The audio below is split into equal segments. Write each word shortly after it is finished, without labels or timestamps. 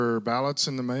Your ballots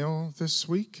in the mail this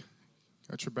week?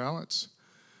 Got your ballots?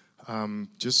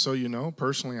 Just so you know,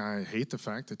 personally, I hate the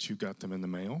fact that you got them in the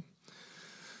mail.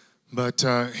 But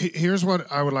here's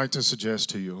what I would like to suggest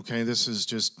to you, okay? This is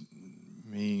just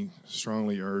me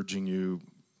strongly urging you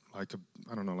like a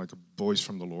voice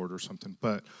from the Lord or something.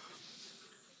 But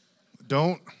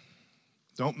don't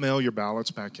mail your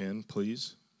ballots back in,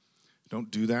 please.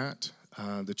 Don't do that.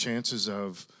 The chances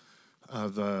of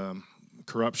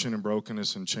corruption and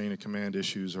brokenness and chain of command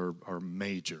issues are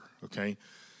major, okay?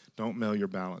 Don't mail your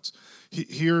ballots.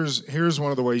 Here's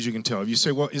one of the ways you can tell. If you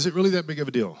say, well, is it really that big of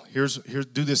a deal?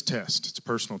 Do this test. It's a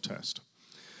personal test.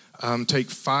 Take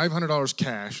 $500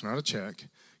 cash, not a check,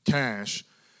 cash,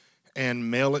 and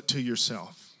mail it to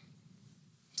yourself.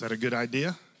 Is that a good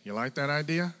idea? You like that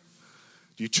idea?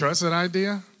 Do you trust that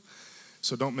idea?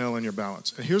 So don't mail in your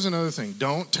ballots. And here's another thing.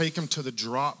 Don't take them to the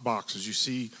drop boxes. You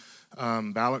see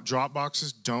ballot drop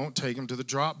boxes? Don't take them to the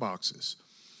drop boxes.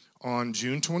 On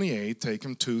June 28th, take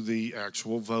them to the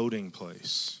actual voting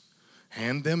place.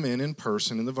 Hand them in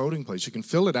person in the voting place. You can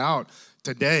fill it out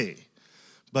today,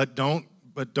 but don't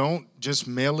just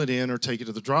mail it in or take it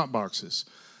to the drop boxes.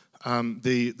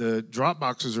 The drop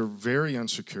boxes are very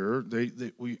unsecure.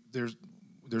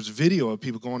 There's video of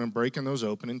people going and breaking those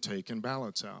open and taking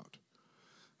ballots out.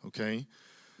 Okay?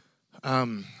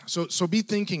 So be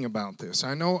thinking about this.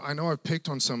 I know I've picked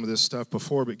on some of this stuff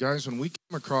before, but guys, when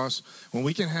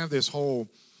we can have this whole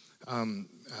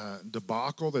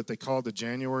debacle that they call the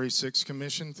January 6th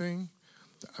Commission thing,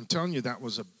 I'm telling you, that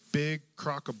was a big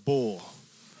crock of bull.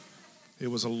 It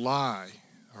was a lie,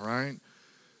 all right?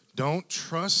 Don't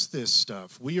trust this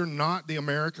stuff. We are not the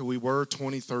America we were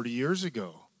 20, 30 years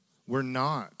ago. We're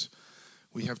not.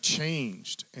 We have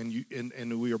changed,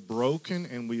 and we are broken,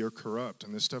 and we are corrupt,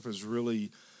 and this stuff is really,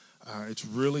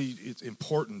 it's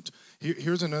important.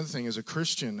 Here's another thing. As a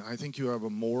Christian, I think you have a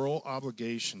moral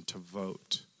obligation to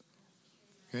vote.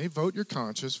 Okay, vote your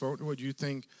conscience. Vote what you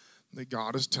think that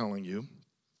God is telling you.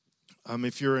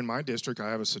 If you're in my district, I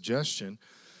have a suggestion,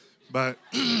 but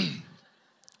I'm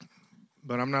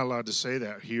not allowed to say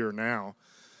that here now.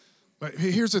 But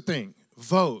here's the thing: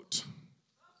 vote.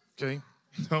 Okay,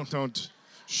 don't.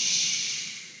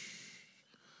 Shh.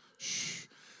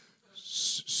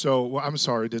 So, well, I'm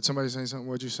sorry. Did somebody say something?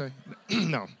 What'd you say?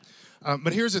 No.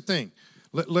 But here's the thing.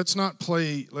 Let's not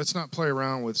play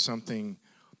around with something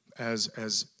as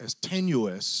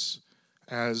tenuous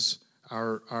as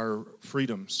our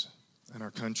freedoms and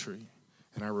our country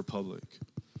and our republic.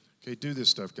 Okay, do this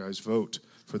stuff, guys. Vote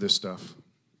for this stuff.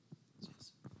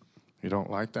 You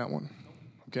don't like that one?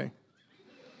 Okay.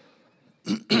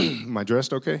 Am I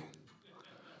dressed okay?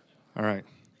 All right.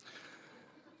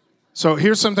 So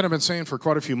here's something I've been saying for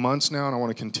quite a few months now, and I want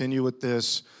to continue with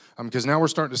this because now we're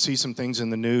starting to see some things in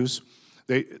the news.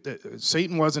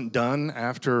 Satan wasn't done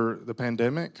after the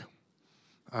pandemic.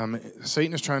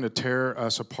 Satan is trying to tear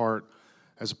us apart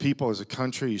as a people, as a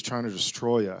country. He's trying to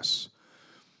destroy us.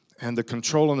 And the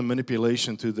control and the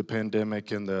manipulation through the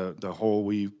pandemic and the whole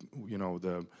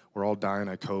we're all dying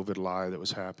of COVID lie that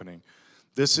was happening.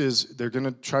 They're going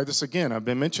to try this again. I've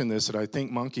been mentioning this, that I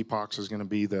think monkeypox is going to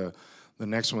be the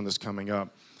next one that's coming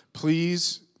up.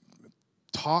 Please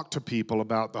talk to people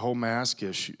about the whole mask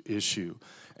issue.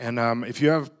 And if you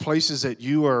have places that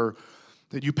you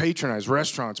patronize,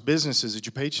 restaurants, businesses that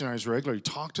you patronize regularly,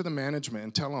 talk to the management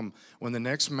and tell them when the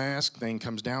next mask thing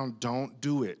comes down, don't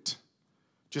do it.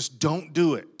 Just don't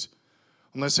do it.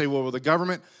 Unless they say, well, with the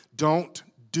government, don't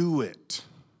do it.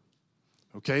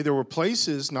 Okay, there were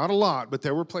places, not a lot, but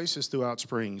there were places throughout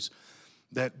Springs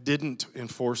that didn't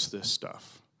enforce this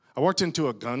stuff. I walked into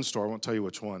a gun store, I won't tell you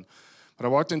which one, but I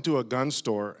walked into a gun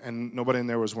store and nobody in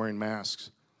there was wearing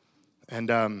masks. And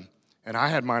I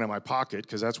had mine in my pocket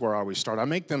because that's where I always start. I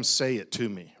make them say it to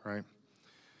me, right?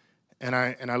 And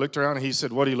I looked around and he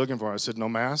said, what are you looking for? I said, no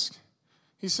mask.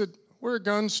 He said, we're a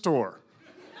gun store.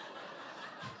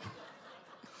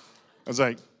 I was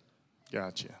like,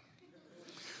 gotcha.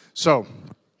 So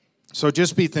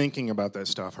just be thinking about that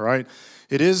stuff, all right?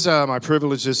 It is my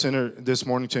privilege this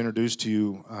morning to introduce to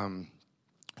you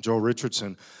Joel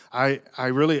Richardson. He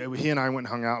and I went and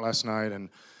hung out last night, and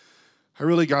I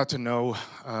really got to know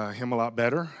him a lot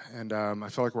better, and I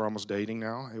feel like we're almost dating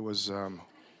now. It was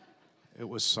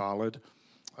solid.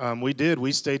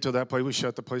 We stayed till that place. We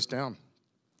shut the place down.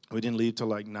 We didn't leave till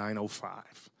like 9:05.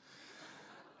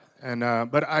 And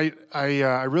but I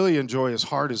really enjoy his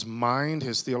heart, his mind,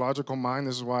 his theological mind.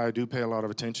 This is why I do pay a lot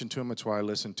of attention to him. It's why I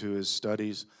listen to his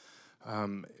studies,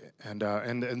 and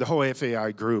the whole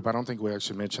FAI group. I don't think we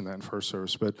actually mentioned that in first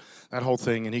service, but that whole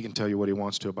thing, and he can tell you what he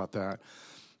wants to about that.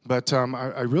 But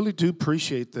I really do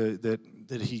appreciate that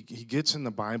that he gets in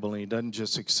the Bible and he doesn't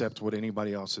just accept what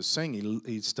anybody else is saying.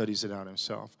 He studies it out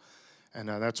himself. And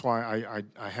that's why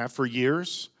I have for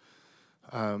years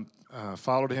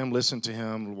followed him, listened to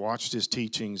him, watched his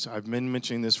teachings. I've been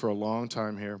mentioning this for a long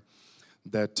time here,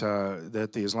 that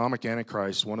the Islamic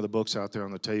Antichrist, one of the books out there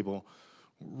on the table,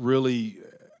 really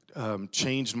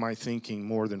changed my thinking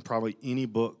more than probably any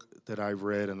book that I've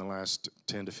read in the last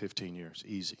 10 to 15 years,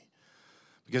 easy.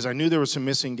 Because I knew there were some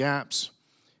missing gaps,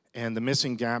 and the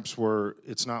missing gaps were,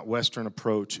 it's not Western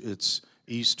approach, it's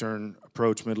Eastern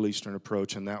approach, Middle Eastern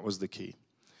approach, and that was the key.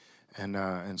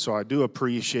 And so I do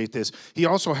appreciate this. He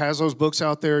also has those books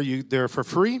out there. They're for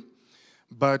free,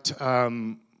 but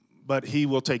he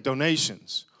will take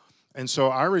donations. And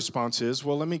so our response is,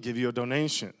 well, let me give you a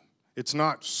donation. It's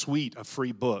not sweet, a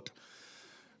free book.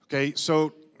 Okay,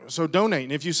 so donate.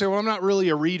 And if you say, well, I'm not really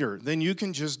a reader, then you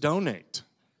can just donate.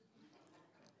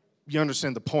 You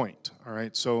understand the point, all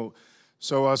right? So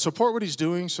support what he's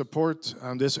doing. Support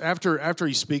this. After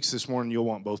he speaks this morning, you'll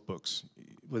want both books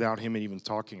without him even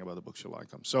talking about the books. You'll like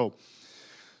them. So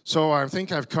I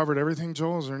think I've covered everything,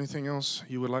 Joel. Is there anything else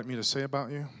you would like me to say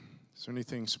about you? Is there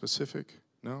anything specific?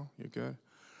 No? You're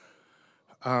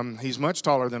good? He's much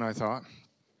taller than I thought.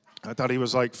 I thought he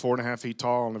was like 4.5 feet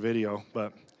tall on the video,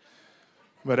 but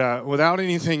without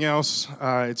anything else,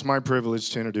 it's my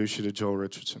privilege to introduce you to Joel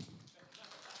Richardson.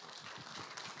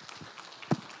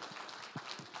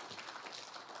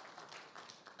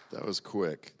 That was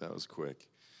quick.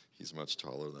 He's much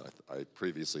taller than I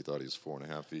previously thought he was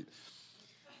 4.5 feet.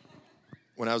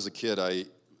 When I was a kid, I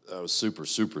was super,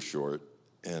 super short,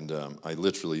 and I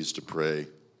literally used to pray.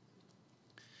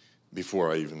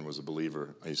 Before I even was a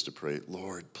believer, I used to pray,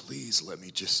 Lord, please let me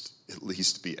just at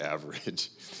least be average.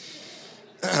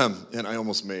 And I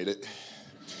almost made it.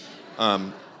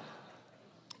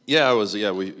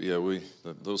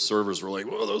 Those servers were like,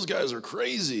 whoa, those guys are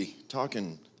crazy,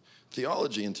 talking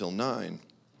theology until 9.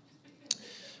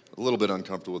 A little bit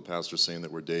uncomfortable with pastors saying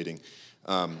that we're dating.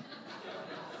 And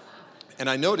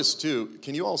I noticed too,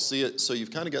 can you all see it? So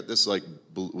you've kind of got this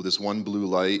this one blue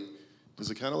light.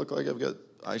 Does it kind of look like I've got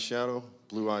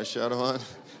blue eyeshadow on?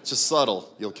 It's just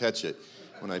subtle. You'll catch it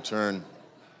when I turn.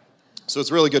 So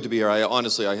it's really good to be here.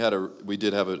 We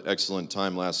did have an excellent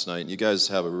time last night, and you guys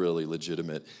have a really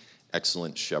legitimate,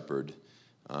 excellent shepherd.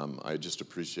 I just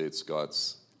appreciate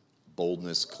Scott's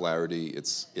boldness, clarity.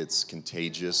 It's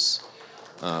contagious.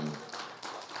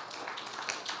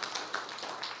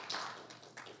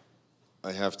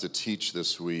 I have to teach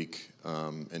this week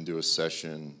and do a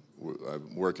session.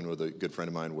 I'm working with a good friend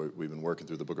of mine. We've been working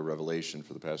through the book of Revelation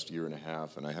for the past 1.5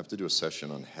 years, and I have to do a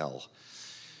session on hell.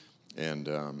 And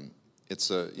it's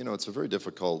a very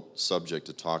difficult subject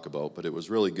to talk about, but it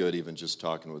was really good even just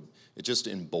talking with, it just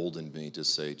emboldened me to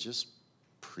say, just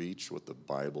preach what the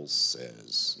Bible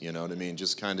says. You know what I mean?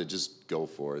 Just go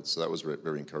for it. So that was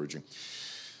very encouraging.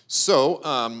 So,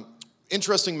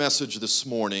 interesting message this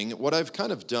morning. What I've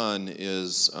kind of done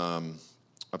is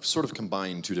I've sort of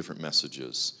combined 2 different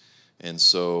messages. And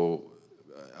so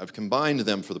I've combined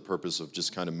them for the purpose of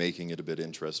just kind of making it a bit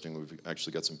interesting. We've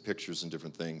actually got some pictures and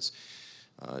different things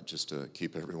just to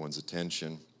keep everyone's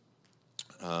attention.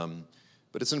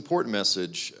 But it's an important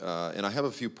message, and I have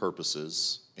a few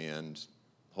purposes, and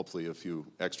hopefully a few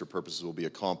extra purposes will be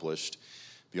accomplished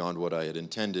beyond what I had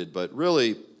intended. But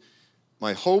really,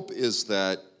 my hope is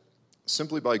that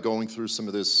simply by going through some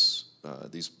of these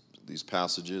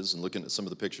passages and looking at some of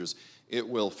the pictures, it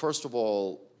will, first of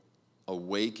all,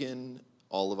 awaken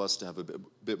all of us to have a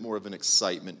bit more of an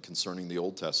excitement concerning the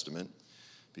Old Testament,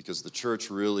 because the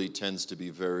church really tends to be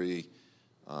very,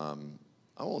 I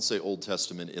won't say Old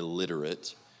Testament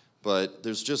illiterate, but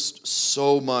there's just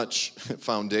so much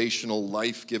foundational,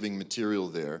 life-giving material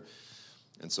there.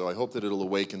 And so I hope that it'll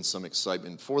awaken some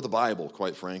excitement for the Bible,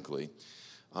 quite frankly.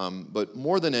 But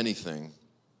more than anything,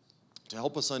 to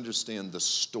help us understand the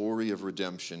story of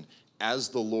redemption as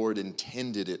the Lord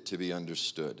intended it to be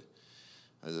understood.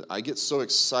 I get so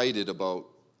excited about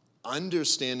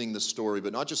understanding the story,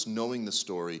 but not just knowing the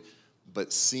story,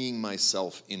 but seeing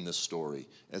myself in the story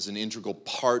as an integral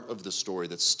part of the story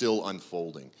that's still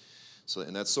unfolding. So,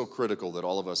 and that's so critical that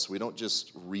all of us, we don't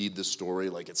just read the story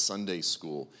like it's Sunday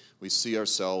school. We see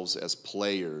ourselves as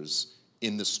players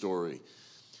in the story.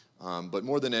 But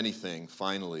more than anything,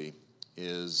 finally,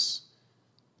 is,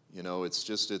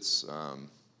 it's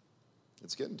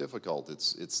getting difficult.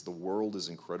 It's the world is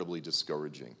incredibly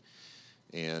discouraging,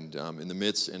 and in the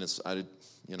midst, and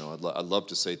I'd love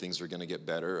to say things are going to get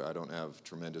better. I don't have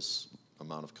tremendous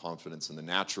amount of confidence in the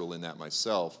natural in that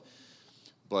myself,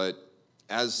 but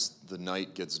as the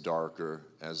night gets darker,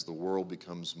 as the world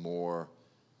becomes more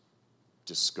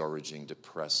discouraging,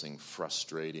 depressing,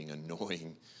 frustrating,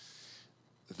 annoying,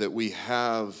 that we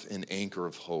have an anchor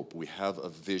of hope. We have a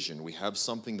vision. We have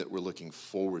something that we're looking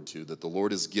forward to, that the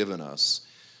Lord has given us.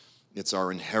 It's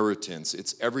our inheritance.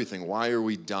 It's everything. Why are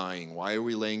we dying? Why are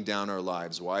we laying down our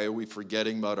lives? Why are we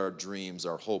forgetting about our dreams,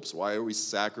 our hopes? Why are we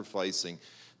sacrificing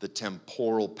the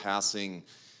temporal, passing,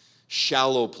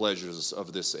 shallow pleasures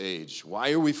of this age?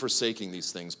 Why are we forsaking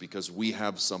these things? Because we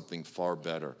have something far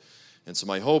better. And so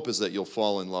my hope is that you'll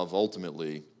fall in love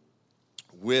ultimately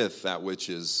with that which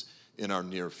is in our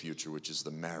near future, which is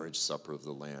the marriage supper of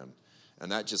the Lamb.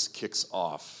 And that just kicks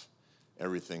off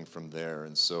everything from there.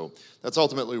 And so that's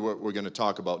ultimately what we're going to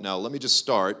talk about. Now, let me just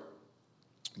start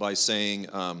by saying,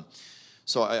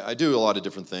 so I do a lot of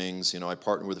different things. You know, I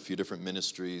partner with a few different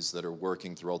ministries that are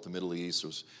working throughout the Middle East. I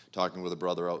was talking with a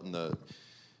brother out in the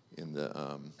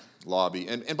lobby.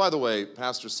 And by the way,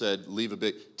 pastor said,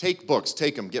 take books,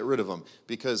 take them, get rid of them.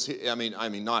 Because, I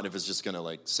mean, not if it's just going to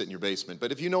like sit in your basement.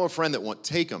 But if you know a friend that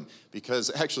take them.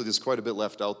 Because actually there's quite a bit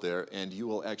left out there. And you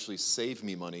will actually save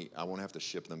me money. I won't have to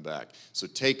ship them back. So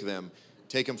take them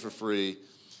for free.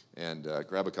 And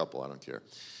grab a couple, I don't care.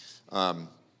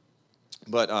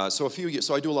 So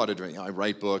I do a lot of, I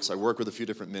write books, I work with a few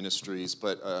different ministries,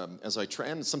 but as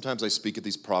sometimes I speak at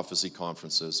these prophecy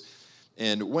conferences,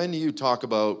 and when you talk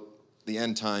about the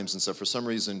end times and stuff, for some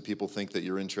reason people think that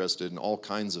you're interested in all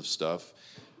kinds of stuff,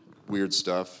 weird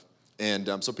stuff, and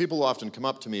so people often come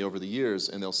up to me over the years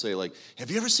and they'll say like,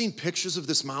 have you ever seen pictures of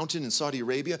this mountain in Saudi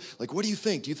Arabia? Like, what do you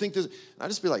think? Do you think this? And I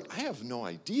just be like, I have no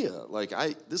idea. Like,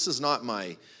 this is not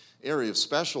my area of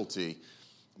specialty.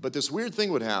 But this weird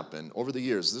thing would happen over the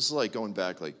years. This is like going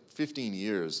back like 15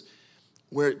 years,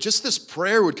 where just this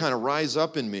prayer would kind of rise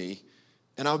up in me,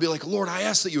 and I would be like, Lord, I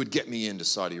ask that you would get me into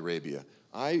Saudi Arabia.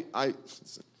 I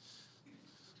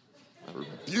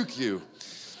rebuke you.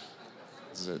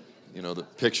 Is it, you know, the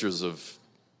pictures of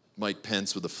Mike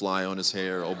Pence with a fly on his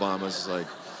hair. Obama's like,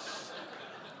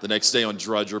 the next day on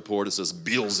Drudge Report, it says,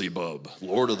 Beelzebub,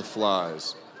 Lord of the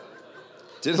Flies.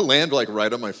 Did it land like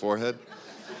right on my forehead?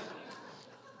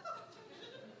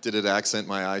 Did it accent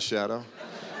my eyeshadow?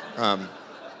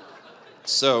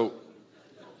 So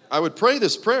I would pray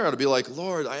this prayer. I'd be like,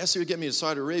 Lord, I ask you to get me to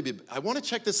Saudi Arabia. I want to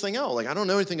check this thing out. Like, I don't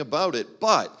know anything about it,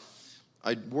 but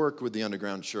I'd work with the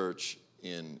underground church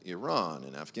in Iran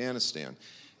and Afghanistan.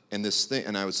 And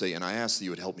I would say, and I asked that you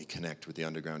would help me connect with the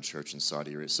underground church in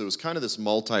Saudi Arabia. So it was kind of this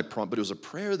multi-pronged, but it was a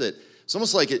prayer that, it's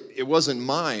almost like it wasn't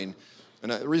mine.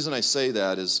 And the reason I say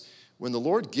that is when the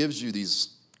Lord gives you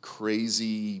these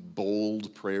crazy,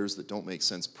 bold prayers that don't make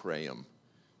sense, pray them.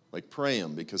 Like, pray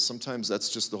them, because sometimes that's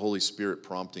just the Holy Spirit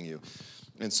prompting you.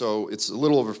 And so it's a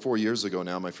little over 4 years ago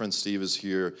now. My friend Steve is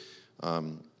here.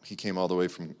 He came all the way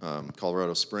from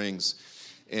Colorado Springs.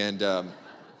 And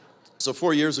so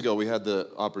 4 years ago, we had the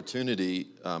opportunity,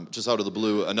 just out of the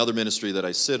blue, another ministry that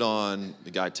I sit on,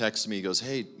 the guy texted me, he goes,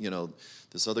 hey, you know,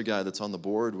 this other guy that's on the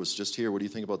board was just here. What do you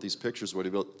think about these pictures? What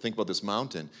do you think about this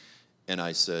mountain? And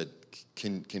I said,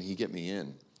 can he get me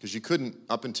in? Because you couldn't,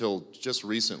 up until just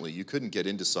recently, you couldn't get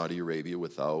into Saudi Arabia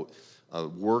without a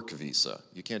work visa.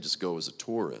 You can't just go as a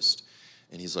tourist.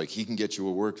 And he's like, he can get you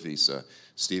a work visa.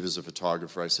 Steve is a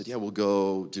photographer. I said, yeah, we'll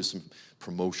go do some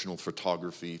promotional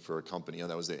photography for a company. And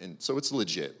that was it. And so it's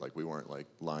legit. Like, we weren't like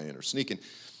lying or sneaking.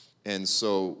 And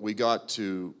so we got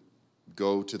to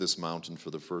go to this mountain for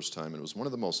the first time. And it was one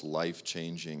of the most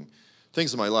life-changing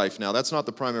things in my life. Now, that's not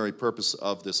the primary purpose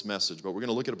of this message, but we're going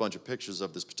to look at a bunch of pictures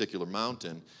of this particular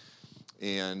mountain.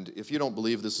 And if you don't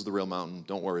believe this is the real mountain,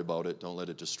 don't worry about it. Don't let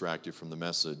it distract you from the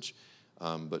message.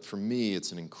 But for me,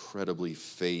 it's an incredibly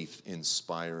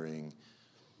faith-inspiring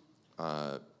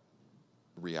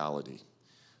reality.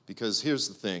 Because here's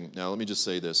the thing. Now, let me just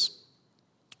say this.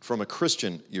 From a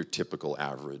Christian, your typical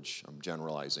average, I'm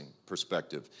generalizing,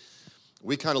 perspective,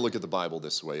 we kind of look at the Bible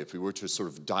this way. If we were to sort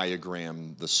of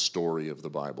diagram the story of the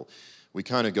Bible, we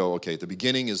kind of go, okay, at the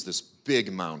beginning is this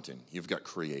big mountain. You've got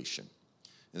creation.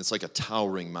 And it's like a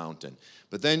towering mountain.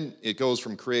 But then it goes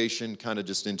from creation kind of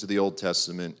just into the Old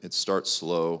Testament. It starts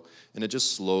slow, and it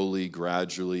just slowly,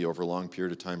 gradually, over a long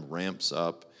period of time, ramps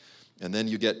up. And then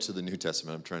you get to the New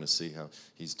Testament. I'm trying to see how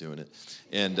he's doing it.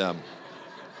 And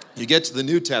you get to the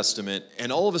New Testament,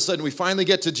 and all of a sudden we finally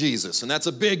get to Jesus, and that's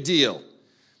a big deal.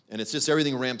 And it's just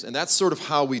everything ramps, and that's sort of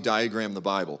how we diagram the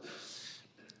Bible.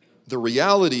 The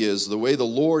reality is the way the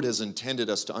Lord has intended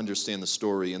us to understand the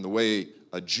story and the way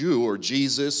a Jew or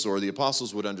Jesus or the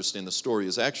apostles would understand the story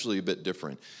is actually a bit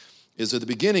different. Is at the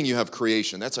beginning you have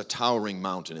creation. That's a towering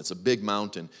mountain. It's a big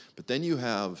mountain. But then you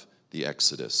have the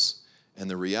Exodus. And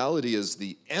the reality is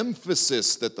the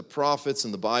emphasis that the prophets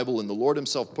and the Bible and the Lord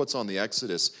himself puts on the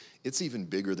Exodus, it's even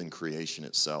bigger than creation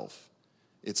itself.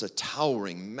 It's a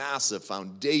towering, massive,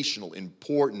 foundational,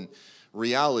 important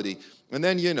reality. And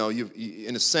then,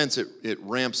 in a sense, it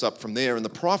ramps up from there. And the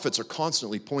prophets are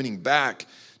constantly pointing back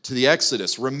to the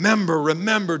Exodus. Remember,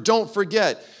 remember, don't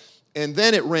forget. And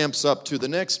then it ramps up to the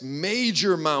next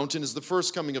major mountain is the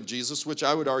first coming of Jesus, which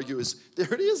I would argue is,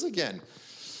 there it is again.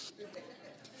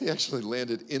 He actually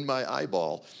landed in my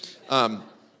eyeball.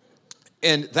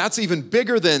 And that's even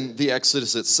bigger than the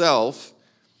Exodus itself.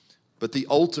 But the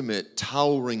ultimate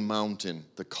towering mountain,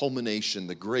 the culmination,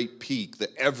 the great peak, the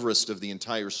Everest of the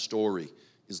entire story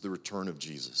is the return of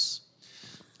Jesus.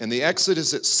 And the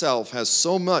Exodus itself has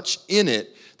so much in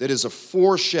it that is a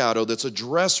foreshadow, that's a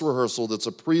dress rehearsal, that's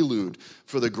a prelude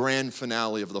for the grand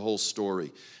finale of the whole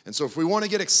story. And so if we want to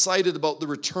get excited about the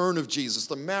return of Jesus,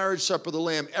 the marriage supper of the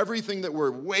Lamb, everything that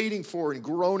we're waiting for and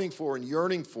groaning for and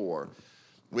yearning for,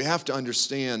 we have to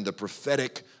understand the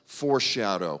prophetic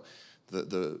foreshadow,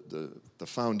 the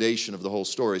foundation of the whole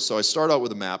story. So I start out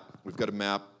with a map. We've got a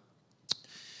map.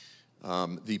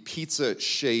 The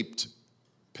pizza-shaped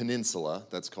peninsula,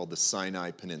 that's called the Sinai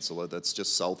Peninsula, that's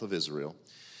just south of Israel.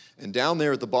 And down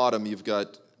there at the bottom, you've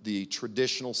got the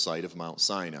traditional site of Mount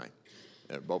Sinai.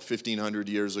 About 1,500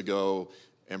 years ago,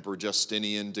 Emperor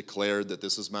Justinian declared that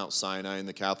this is Mount Sinai, and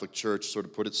the Catholic Church sort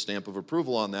of put its stamp of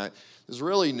approval on that. There's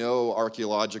really no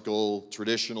archaeological,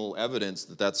 traditional evidence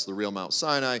that that's the real Mount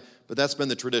Sinai, but that's been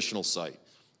the traditional site.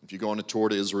 If you go on a tour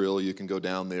to Israel, you can go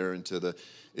down there into the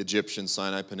Egyptian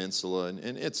Sinai Peninsula, and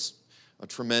it's a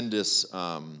tremendous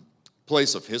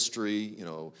place of history.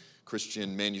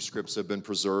 Christian manuscripts have been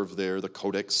preserved there, the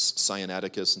Codex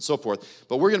Sinaiticus and so forth.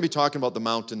 But we're going to be talking about the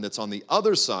mountain that's on the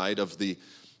other side of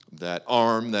that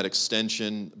arm, that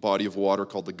extension body of water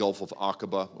called the Gulf of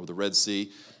Aqaba, or the Red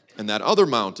Sea. And that other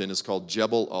mountain is called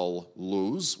Jebel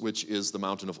al-Luz, which is the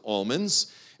mountain of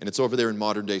almonds, and it's over there in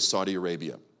modern-day Saudi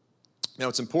Arabia. Now,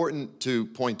 it's important to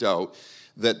point out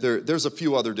that there's a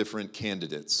few other different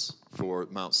candidates for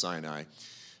Mount Sinai.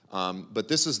 But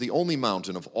this is the only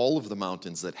mountain of all of the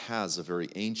mountains that has a very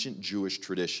ancient Jewish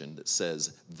tradition that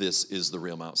says this is the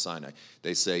real Mount Sinai.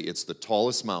 They say it's the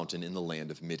tallest mountain in the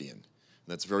land of Midian. And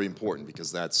that's very important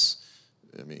because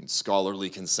scholarly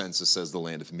consensus says the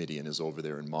land of Midian is over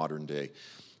there in modern-day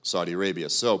Saudi Arabia.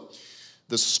 So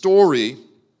the story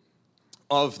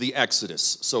of the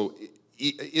Exodus, so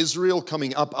Israel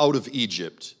coming up out of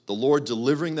Egypt, the Lord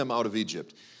delivering them out of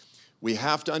Egypt, we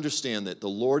have to understand that the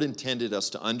Lord intended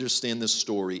us to understand this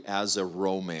story as a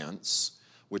romance,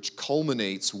 which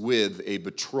culminates with a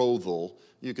betrothal,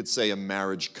 you could say a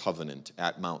marriage covenant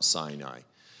at Mount Sinai.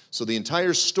 So the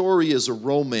entire story is a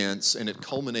romance, and it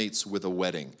culminates with a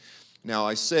wedding. Now,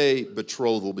 I say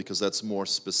betrothal because that's more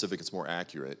specific, it's more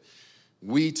accurate.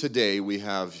 Today,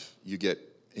 you get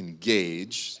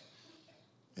engaged,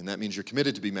 and that means you're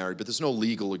committed to be married, but there's no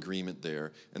legal agreement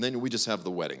there. And then we just have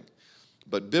the wedding.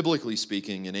 But biblically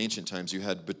speaking, in ancient times, you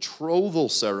had betrothal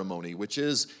ceremony,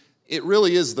 it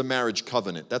really is the marriage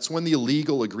covenant. That's when the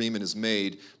legal agreement is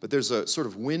made, but there's a sort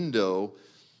of window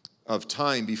of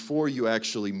time before you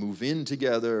actually move in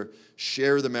together,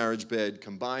 share the marriage bed,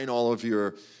 combine all of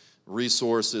your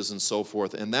resources and so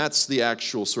forth, and that's the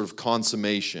actual sort of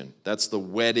consummation. That's the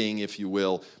wedding, if you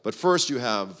will. But first you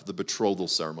have the betrothal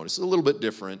ceremony. It's a little bit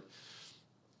different.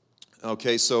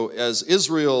 Okay, so as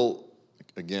Israel,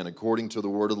 again, according to the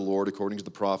word of the Lord, according to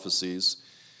the prophecies,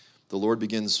 the Lord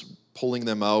begins pulling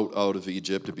them out of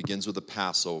Egypt. It begins with the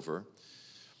Passover.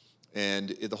 And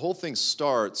the whole thing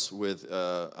starts with,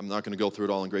 I'm not going to go through it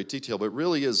all in great detail, but it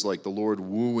really is like the Lord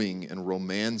wooing and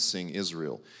romancing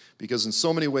Israel. Because in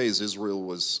so many ways, Israel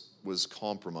was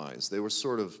compromised. They were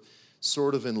sort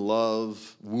of in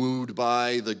love, wooed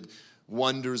by the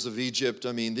wonders of Egypt.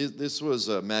 I mean, this was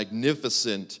a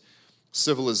magnificent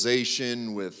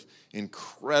civilization with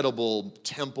incredible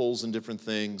temples and different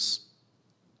things.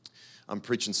 I'm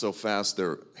preaching so fast,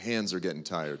 their hands are getting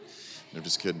tired. I'm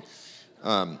just kidding.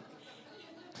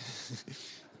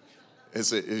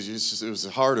 It was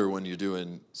harder when you're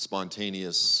doing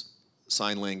spontaneous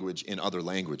sign language in other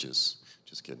languages.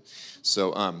 Just kidding.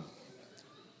 So,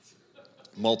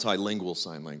 multilingual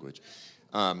sign language.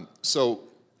 So,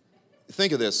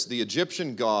 think of this. The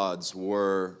Egyptian gods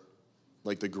were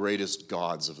like the greatest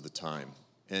gods of the time.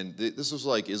 And this was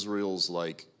like Israel's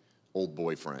old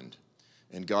boyfriend.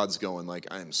 And God's going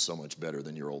I am so much better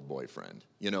than your old boyfriend.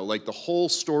 The whole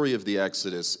story of the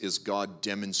Exodus is God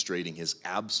demonstrating his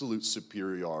absolute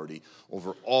superiority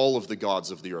over all of the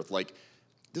gods of the earth.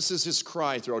 This is his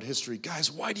cry throughout history.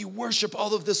 Guys, why do you worship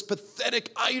all of this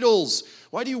pathetic idols?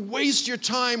 Why do you waste your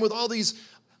time with all these,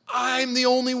 I'm the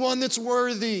only one that's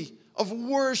worthy of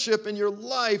worship in your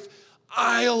life.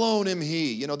 I alone am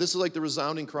he. This is like the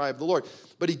resounding cry of the Lord.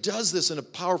 But he does this in a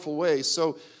powerful way.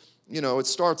 So, it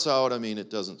starts out, it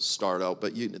doesn't start out,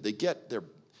 but they get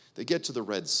to the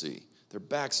Red Sea. Their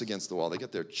backs against the wall. They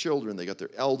got their children, they got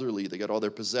their elderly, they got all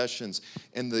their possessions.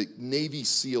 And the Navy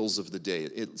SEALs of the day,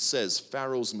 it says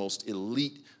Pharaoh's most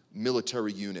elite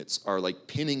military units are like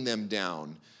pinning them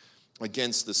down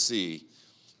against the sea.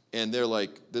 And they're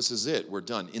like, this is it, we're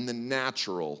done. In the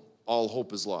natural, all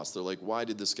hope is lost. They're like, why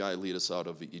did this guy lead us out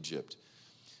of Egypt?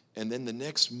 And then the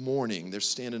next morning, they're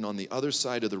standing on the other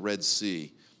side of the Red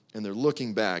Sea, and they're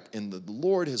looking back, and the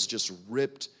Lord has just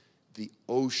ripped the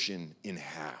ocean in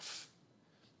half.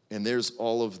 And there's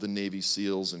all of the Navy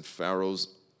SEALs and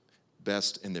Pharaoh's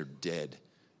best, and they're dead.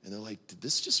 And they're like, did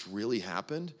this just really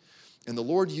happen? And the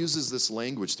Lord uses this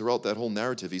language throughout that whole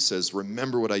narrative. He says,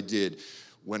 remember what I did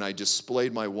when I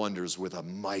displayed my wonders with a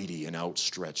mighty and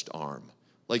outstretched arm.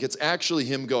 Like, it's actually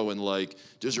him going like,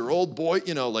 does your old boy,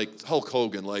 like Hulk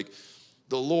Hogan, like,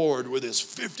 the Lord with his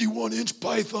 51-inch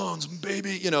pythons,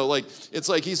 baby, it's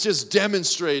like he's just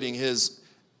demonstrating his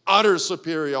utter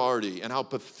superiority and how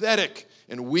pathetic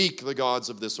and weak the gods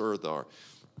of this earth are.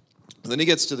 And then he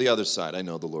gets to the other side. I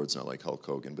know the Lord's not like Hulk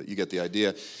Hogan, but you get the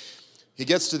idea. He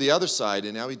gets to the other side,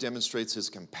 and now he demonstrates his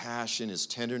compassion, his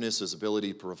tenderness, his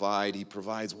ability to provide. He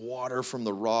provides water from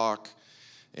the rock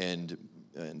and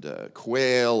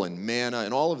quail and manna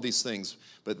and all of these things.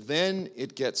 But then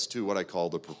it gets to what I call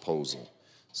the proposal.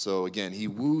 So again, he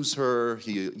woos her,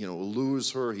 he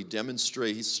allures her, he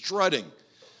demonstrates, he's strutting.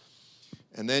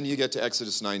 And then you get to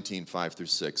Exodus 19, 5 through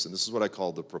 6, and this is what I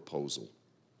call the proposal.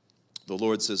 The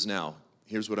Lord says, now,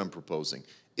 here's what I'm proposing.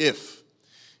 If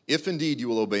indeed you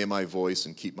will obey my voice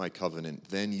and keep my covenant,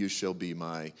 then you shall be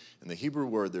my, and the Hebrew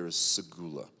word there is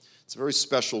segula. It's a very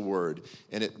special word,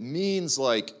 and it means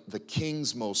like the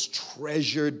king's most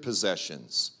treasured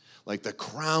possessions, like the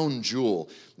crown jewel.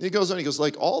 And he goes on, he goes,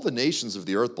 like all the nations of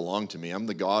the earth belong to me. I'm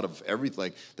the God of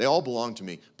everything. They all belong to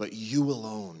me, but you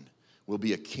alone will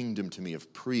be a kingdom to me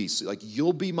of priests. Like,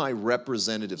 you'll be my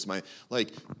representatives.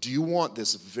 Do you want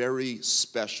this very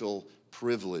special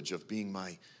privilege of being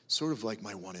my, sort of like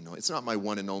my one and only? It's not my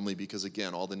one and only because,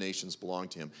 again, all the nations belong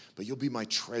to him, but you'll be my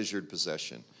treasured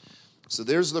possession. So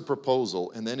there's the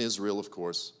proposal, and then Israel, of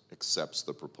course, accepts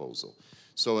the proposal.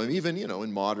 So even,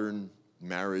 in modern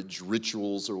marriage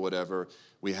rituals or whatever,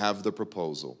 we have the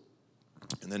proposal.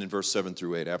 And then in verse 7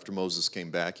 through 8, after Moses came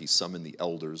back, he summoned the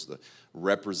elders, the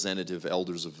representative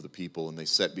elders of the people, and they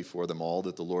set before them all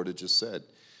that the Lord had just said.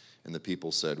 And the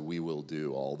people said, we will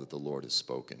do all that the Lord has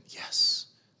spoken. Yes,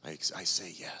 I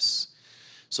say yes.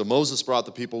 So Moses brought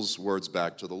the people's words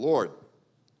back to the Lord.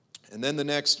 And then the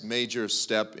next major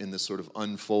step in this sort of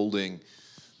unfolding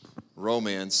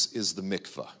romance is the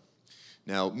mikvah.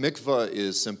 Now, mikvah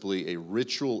is simply a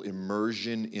ritual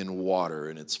immersion in water,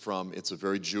 and it's a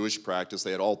very Jewish practice.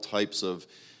 They had all types of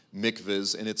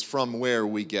mikvahs, and it's from where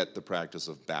we get the practice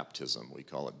of baptism. We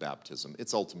call it baptism.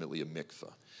 It's ultimately a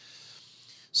mikvah.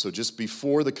 So just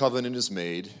before the covenant is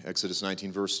made, Exodus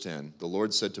 19, verse 10, the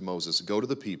Lord said to Moses, go to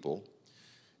the people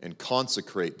and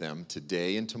consecrate them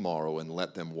today and tomorrow, and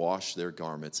let them wash their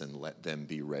garments and let them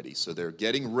be ready. So they're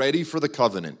getting ready for the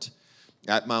covenant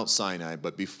at Mount Sinai,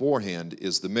 but beforehand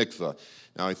is the mikvah.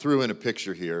 Now, I threw in a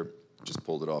picture here, just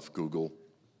pulled it off Google.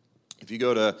 If you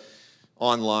go to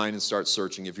online and start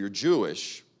searching, if you're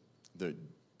Jewish, the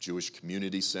Jewish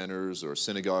community centers or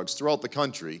synagogues throughout the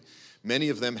country, many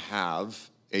of them have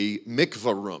a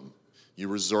mikvah room. You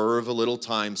reserve a little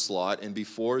time slot, and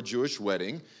before a Jewish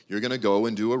wedding, you're going to go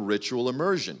and do a ritual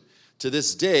immersion. To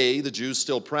this day, the Jews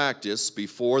still practice,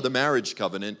 before the marriage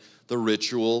covenant, the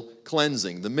ritual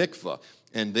cleansing, the mikvah.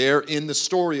 And there in the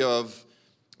story of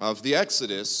the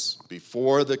Exodus,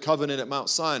 before the covenant at Mount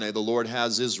Sinai, the Lord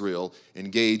has Israel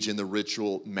engage in the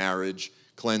ritual marriage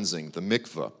cleansing, the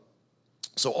mikvah.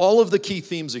 So all of the key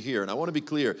themes are here, and I want to be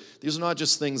clear, these are not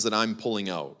just things that I'm pulling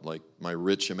out, like my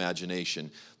rich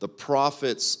imagination. The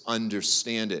prophets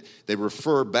understand it. They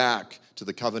refer back to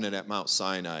the covenant at Mount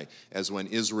Sinai as when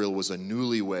Israel was a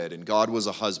newlywed and God was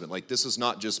a husband. Like, this is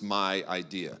not just my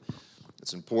idea.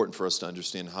 It's important for us to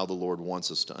understand how the Lord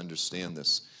wants us to understand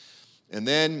this. And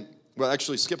then, well,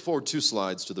 actually, skip forward 2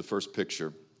 slides to the first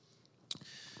picture.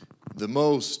 The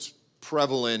most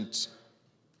prevalent,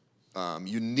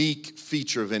 unique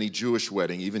feature of any Jewish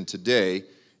wedding, even today,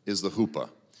 is the huppah.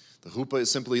 The huppah is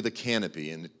simply the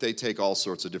canopy, and they take all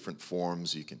sorts of different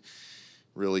forms. You can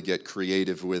really get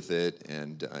creative with it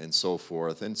and so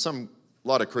forth. And some a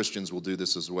lot of Christians will do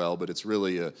this as well, but it's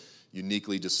really a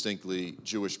uniquely, distinctly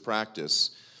Jewish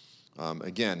practice.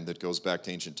 Again, that goes back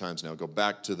to ancient times. Now go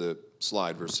back to the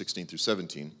slide, verse 16 through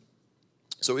 17.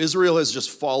 So Israel has just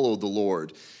followed the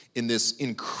Lord in this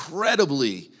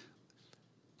incredibly,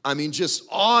 just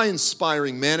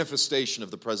awe-inspiring manifestation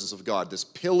of the presence of God, this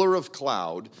pillar of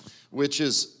cloud, which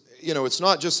is, it's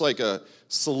not just like a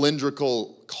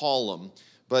cylindrical column,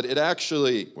 but it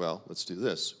actually, let's do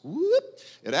this. Whoop.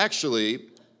 It actually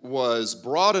was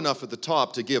broad enough at the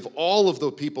top to give all of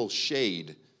the people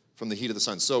shade from the heat of the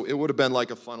sun. So it would have been like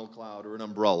a funnel cloud or an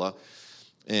umbrella,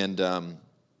 and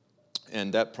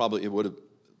that probably, it would have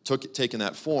taken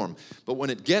that form. But when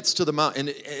it gets to the mountain,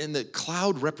 and the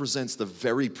cloud represents the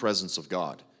very presence of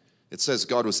God. It says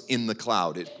God was in the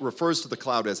cloud. It refers to the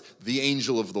cloud as the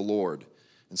angel of the Lord.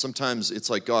 And sometimes it's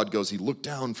like God goes, he looked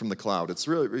down from the cloud. It's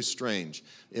really, really strange.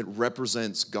 It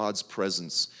represents God's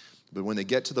presence. But when they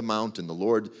get to the mountain,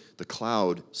 the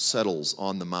cloud settles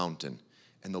on the mountain.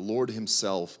 And the Lord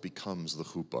himself becomes the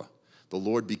chuppah. The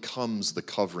Lord becomes the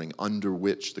covering under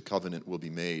which the covenant will be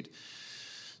made.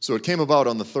 So it came about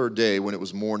on the third day when it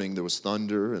was morning, there was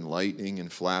thunder and lightning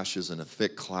and flashes and a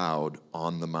thick cloud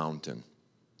on the mountain.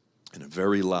 And a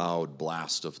very loud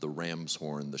blast of the ram's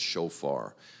horn, the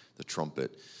shofar, the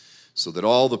trumpet, so that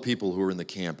all the people who are in the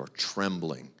camp are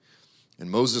trembling. And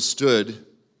Moses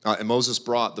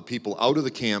brought the people out of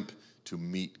the camp to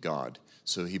meet God.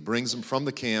 So he brings them from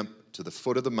the camp to the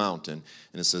foot of the mountain,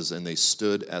 and it says, and they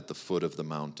stood at the foot of the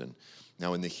mountain.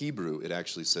 Now in the Hebrew, it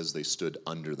actually says they stood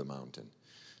under the mountain.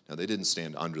 Now they didn't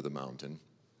stand under the mountain.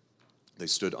 They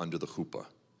stood under the chuppah.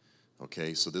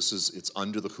 Okay, so it's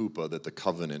under the chuppah that the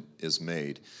covenant is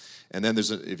made. And then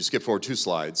if you skip forward 2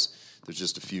 slides, there's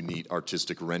just a few neat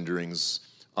artistic renderings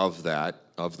of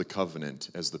the covenant,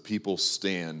 as the people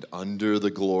stand under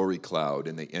the glory cloud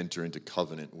and they enter into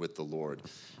covenant with the Lord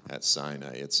at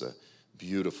Sinai. It's a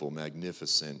beautiful,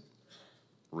 magnificent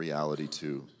reality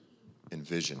to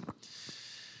envision.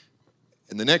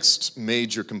 And the next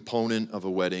major component of a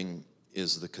wedding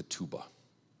is the ketubah.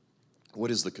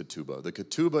 What is the ketubah? The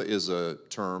ketubah is a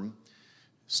term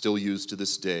still used to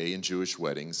this day in Jewish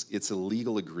weddings. It's a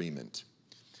legal agreement.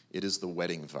 It is the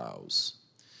wedding vows.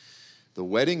 The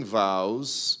wedding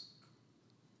vows,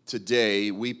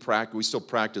 today, we still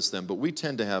practice them, but we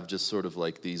tend to have just sort of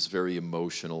like these very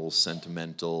emotional,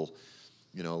 sentimental,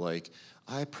 like,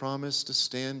 I promise to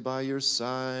stand by your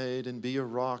side and be a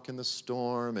rock in the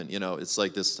storm. And, it's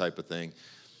like this type of thing.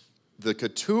 The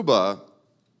ketubah,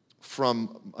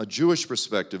 from a Jewish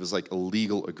perspective, is like a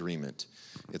legal agreement.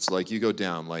 It's like you go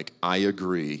down, like, I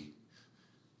agree,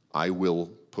 I will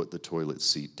put the toilet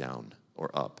seat down or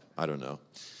up. I don't know.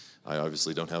 I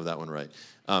obviously don't have that one right.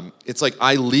 It's like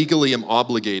I legally am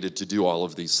obligated to do all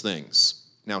of these things.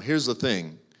 Now, here's the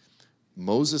thing.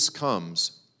 Moses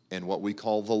comes, and what we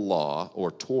call the law,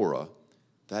 or Torah,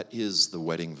 that is the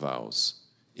wedding vows.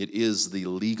 It is the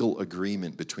legal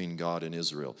agreement between God and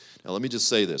Israel. Now, let me just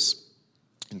say this.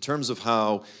 In terms of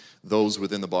how those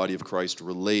within the body of Christ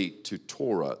relate to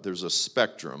Torah, there's a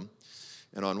spectrum.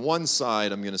 And on one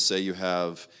side, I'm going to say you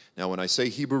have, now when I say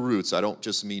Hebrew roots, I don't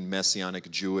just mean Messianic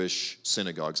Jewish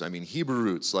synagogues. I mean Hebrew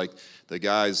roots, like the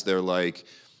guys, they're like,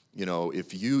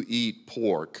 if you eat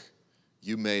pork,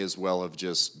 you may as well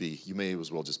just be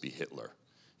Hitler,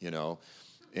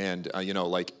 And,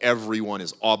 like everyone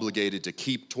is obligated to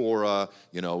keep Torah,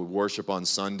 worship on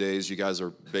Sundays. You guys are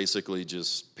basically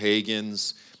just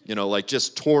pagans, like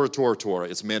just Torah.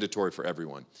 It's mandatory for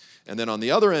everyone. And then on the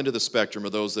other end of the spectrum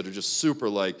are those that are just super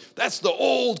like, that's the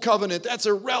old covenant, that's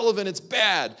irrelevant, it's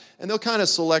bad. And they'll kind of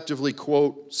selectively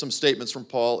quote some statements from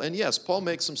Paul. And yes, Paul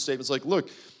makes some statements like, look,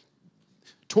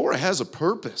 Torah has a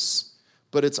purpose,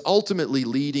 but it's ultimately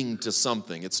leading to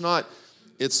something. It's not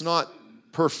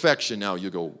perfection. Now you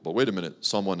go, but wait a minute,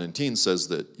 Psalm 119 says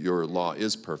that your law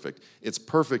is perfect. It's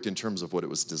perfect in terms of what it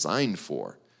was designed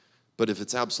for. But if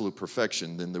it's absolute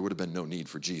perfection, then there would have been no need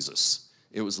for Jesus.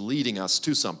 It was leading us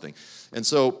to something. And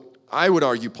so I would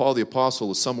argue Paul the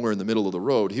Apostle is somewhere in the middle of the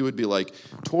road. He would be like,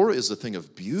 Torah is a thing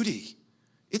of beauty.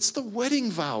 It's the wedding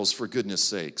vows, for goodness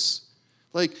sakes.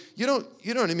 Like, you know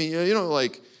what I mean? You don't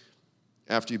like,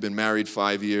 after you've been married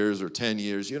 5 years or 10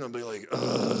 years, you don't be like,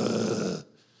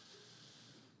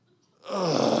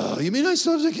 you mean I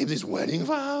still have to keep these wedding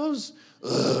vows?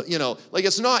 Like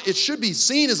it should be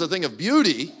seen as a thing of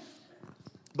beauty,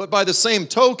 but by the same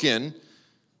token,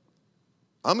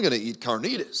 I'm going to eat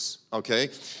carnitas, okay?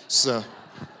 So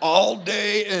all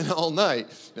day and all night.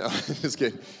 No, just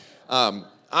kidding.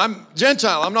 I'm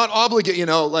Gentile. I'm not obligated,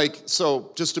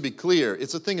 so just to be clear,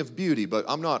 it's a thing of beauty, but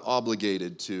I'm not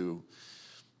obligated to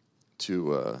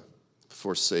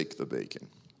forsake the bacon.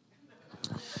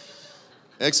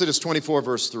 Exodus 24,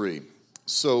 verse 3.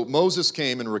 So Moses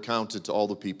came and recounted to all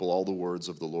the people all the words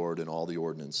of the Lord and all the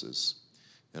ordinances.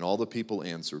 And all the people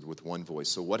answered with one voice.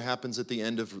 So what happens at the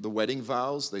end of the wedding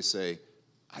vows? They say,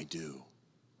 I do.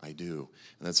 I do.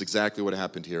 And that's exactly what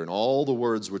happened here. And all the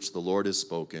words which the Lord has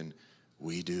spoken,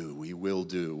 we do, we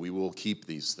will keep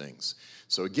these things.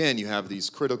 So again, you have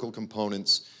these critical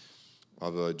components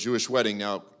of a Jewish wedding.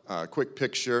 Now, quick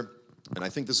picture, and I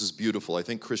think this is beautiful. I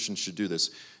think Christians should do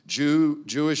this.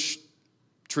 Jewish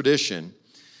tradition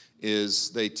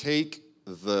is they take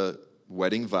the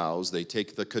wedding vows, they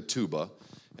take the ketubah,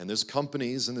 and there's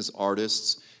companies and there's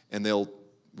artists, and they'll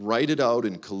write it out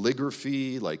in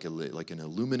calligraphy, like an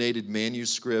illuminated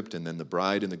manuscript, and then the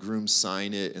bride and the groom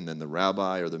sign it, and then the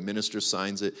rabbi or the minister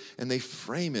signs it, and they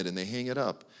frame it and they hang it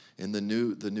up in the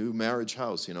new marriage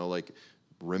house. Like,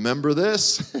 remember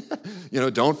this?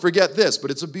 Don't forget this.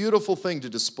 But it's a beautiful thing to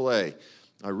display.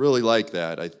 I really like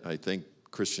that. I think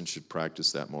Christians should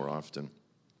practice that more often.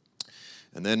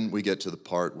 And then we get to the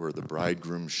part where the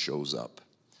bridegroom shows up.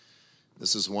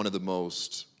 This is one of the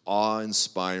most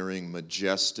awe-inspiring,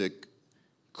 majestic,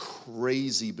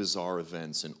 crazy, bizarre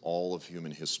events in all of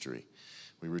human history.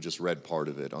 We just read part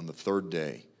of it. On the third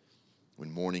day,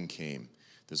 when morning came,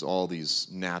 there's all these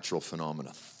natural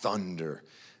phenomena, thunder,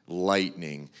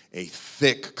 lightning, a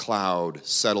thick cloud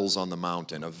settles on the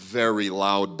mountain, a very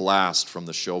loud blast from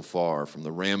the shofar, from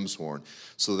the ram's horn,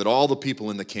 so that all the people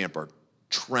in the camp are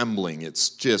trembling. It's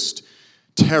just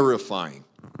terrifying.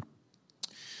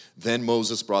 Then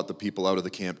Moses brought the people out of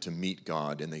the camp to meet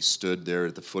God, and they stood there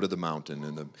at the foot of the mountain,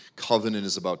 and the covenant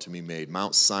is about to be made.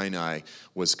 Mount Sinai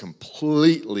was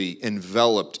completely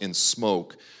enveloped in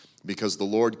smoke because the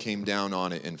Lord came down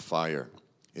on it in fire.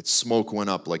 Its smoke went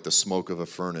up like the smoke of a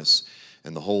furnace,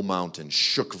 and the whole mountain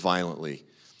shook violently,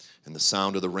 and the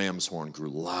sound of the ram's horn grew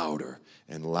louder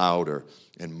and louder,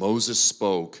 and Moses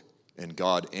spoke, and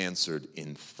God answered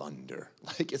in thunder.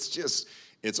 Like,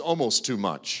 it's almost too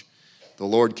much. The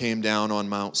Lord came down on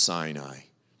Mount Sinai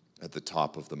at the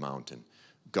top of the mountain.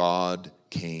 God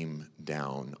came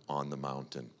down on the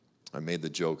mountain. I made the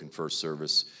joke in first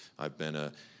service. I've been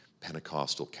a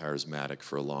Pentecostal charismatic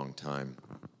for a long time,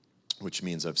 which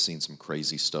means I've seen some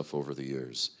crazy stuff over the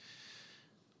years.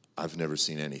 I've never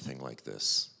seen anything like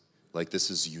this. Like, this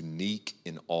is unique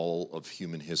in all of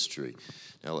human history.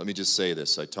 Now, let me just say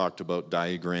this. I talked about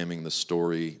diagramming the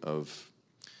story of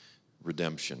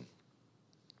redemption.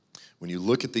 When you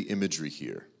look at the imagery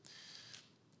here,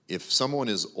 if someone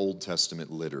is Old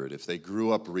Testament literate, if they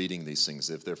grew up reading these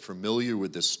things, if they're familiar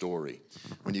with this story,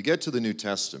 when you get to the New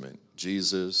Testament,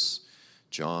 Jesus,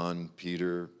 John,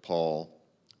 Peter, Paul,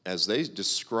 as they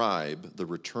describe the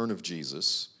return of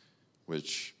Jesus,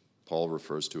 which Paul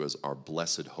refers to as our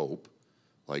blessed hope,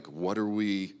 like, what are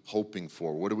we hoping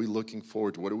for? What are we looking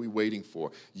forward to? What are we waiting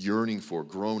for, yearning for,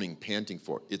 groaning, panting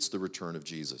for? It's the return of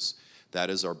Jesus. That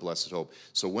is our blessed hope.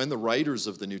 So when the writers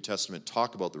of the New Testament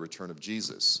talk about the return of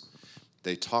Jesus,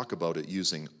 they talk about it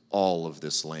using all of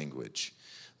this language.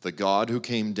 The God who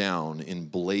came down in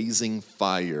blazing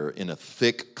fire in a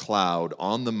thick cloud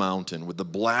on the mountain with the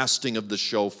blasting of the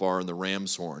shofar and the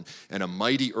ram's horn and a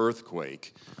mighty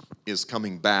earthquake is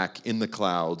coming back in the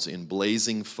clouds in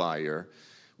blazing fire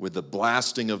with the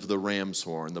blasting of the ram's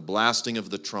horn, the blasting of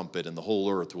the trumpet, and the whole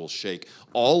earth will shake.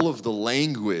 All of the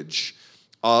language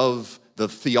of the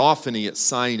theophany at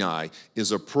Sinai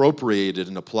is appropriated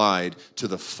and applied to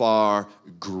the far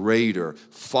greater,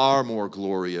 far more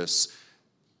glorious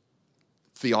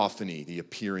theophany, the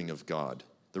appearing of God.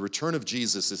 The return of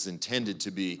Jesus is intended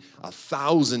to be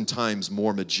 1,000 times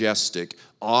more majestic,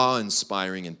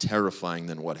 awe-inspiring, and terrifying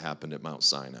than what happened at Mount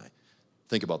Sinai.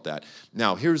 Think about that.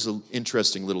 Now, here's an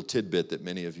interesting little tidbit that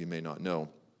many of you may not know.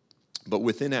 But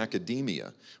within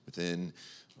academia, within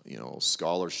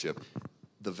scholarship,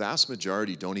 the vast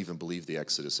majority don't even believe the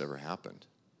Exodus ever happened.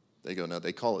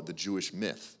 They call it the Jewish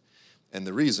myth. And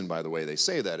the reason, by the way, they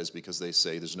say that is because they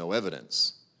say there's no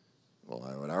evidence. Well,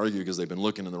 I would argue because they've been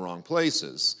looking in the wrong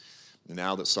places.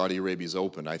 Now that Saudi Arabia's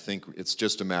opened, I think it's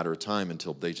just a matter of time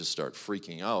until they just start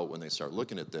freaking out when they start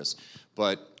looking at this.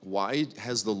 But why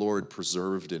has the Lord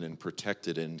preserved it and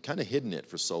protected it and kind of hidden it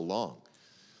for so long?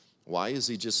 Why is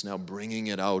he just now bringing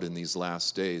it out in these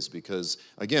last days? Because,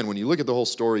 again, when you look at the whole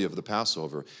story of the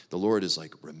Passover, the Lord is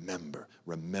like, remember,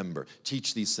 remember.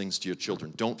 Teach these things to your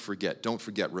children. Don't forget,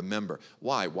 remember.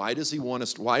 Why? Why does he want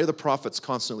us? Why are the prophets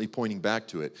constantly pointing back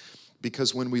to it?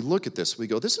 Because when we look at this, we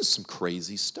go, this is some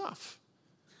crazy stuff.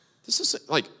 This is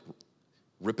like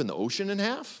ripping the ocean in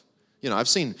half. I've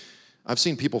seen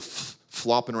people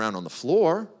flopping around on the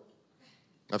floor.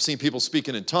 I've seen people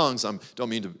speaking in tongues. I don't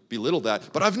mean to belittle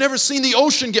that, but I've never seen the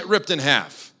ocean get ripped in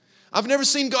half. I've never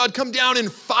seen God come down in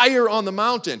fire on the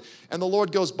mountain. And the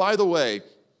Lord goes, by the way,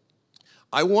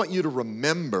 I want you to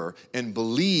remember and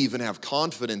believe and have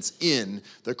confidence in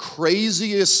the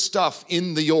craziest stuff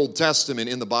in the Old Testament,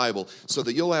 in the Bible, so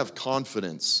that you'll have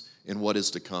confidence in what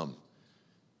is to come.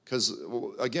 Because,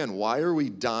 again, why are we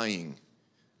dying?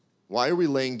 Why are we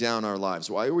laying down our lives?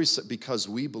 Because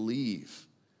we believe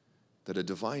that a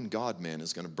divine God-man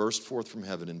is going to burst forth from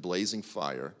heaven in blazing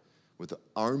fire with an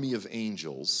army of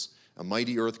angels, a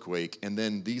mighty earthquake, and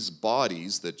then these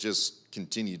bodies that just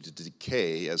continue to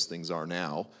decay as things are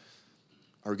now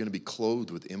are going to be clothed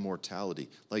with immortality.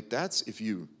 Like that's, if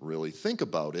you really think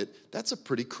about it, that's a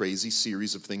pretty crazy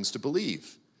series of things to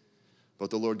believe. But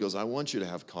the Lord goes, I want you to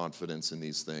have confidence in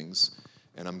these things,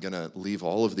 and I'm going to leave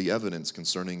all of the evidence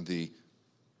concerning the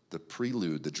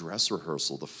prelude, the dress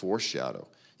rehearsal, the foreshadow.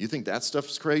 You think that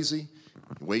stuff's crazy?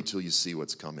 Wait till you see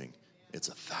what's coming. It's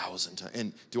 1,000 times.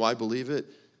 And do I believe it?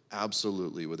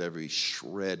 Absolutely. With every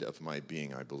shred of my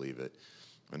being, I believe it.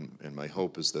 And my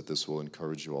hope is that this will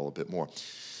encourage you all a bit more.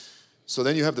 So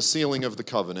then you have the sealing of the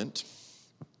covenant.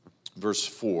 Verse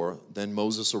 4, then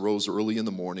Moses arose early in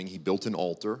the morning. He built an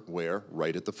altar. Where?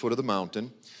 Right at the foot of the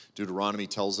mountain. Deuteronomy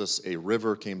tells us a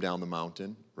river came down the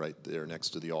mountain, right there next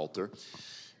to the altar.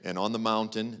 And on the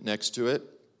mountain next to it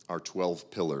are 12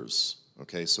 pillars.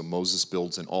 Okay, so Moses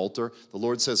builds an altar. The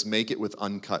Lord says, make it with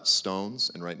uncut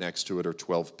stones, and right next to it are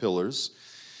 12 pillars.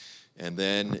 And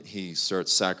then he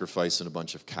starts sacrificing a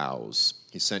bunch of cows.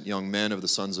 He sent young men of the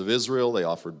sons of Israel. They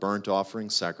offered burnt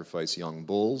offerings, sacrificed young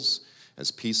bulls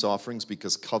as peace offerings,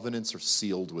 because covenants are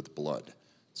sealed with blood.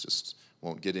 It's just,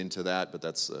 won't get into that, but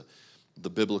that's the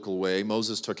biblical way.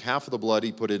 Moses took half of the blood,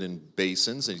 he put it in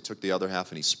basins, and he took the other half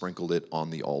and he sprinkled it on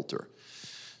the altar.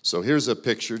 So here's a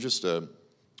picture, just a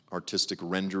artistic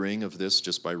rendering of this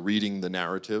just by reading the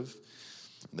narrative.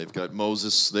 They've got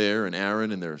Moses there and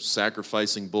Aaron, and they're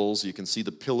sacrificing bulls. You can see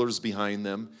the pillars behind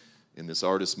them. In this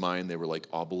artist's mind, they were like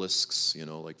obelisks,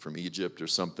 like from Egypt or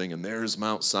something. And there's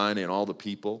Mount Sinai and all the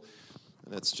people.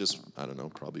 And that's just, I don't know,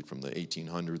 probably from the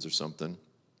 1800s or something.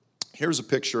 Here's a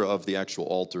picture of the actual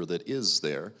altar that is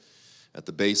there at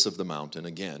the base of the mountain.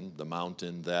 Again, the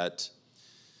mountain that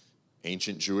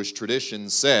ancient Jewish tradition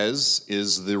says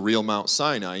is the real Mount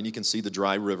Sinai, and you can see the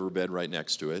dry riverbed right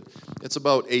next to it. It's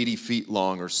about 80 feet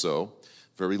long or so,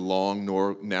 very long,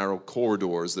 narrow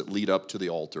corridors that lead up to the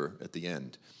altar at the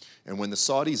end. And when the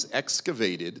Saudis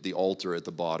excavated the altar at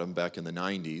the bottom back in the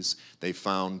 90s, they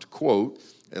found, quote,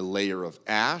 a layer of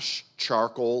ash,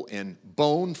 charcoal, and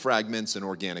bone fragments and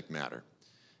organic matter.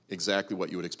 Exactly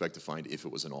what you would expect to find if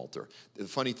it was an altar. The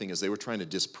funny thing is they were trying to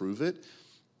disprove it,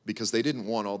 because they didn't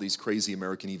want all these crazy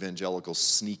American evangelicals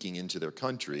sneaking into their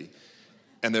country.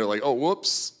 And they're like, oh,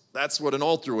 whoops, that's what an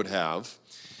altar would have.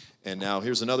 And now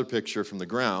here's another picture from the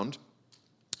ground.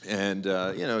 And,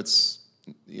 it's,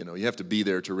 you have to be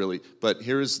there to really, but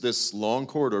here's this long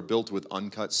corridor built with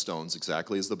uncut stones,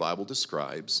 exactly as the Bible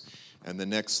describes. And the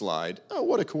next slide, oh,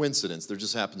 what a coincidence. There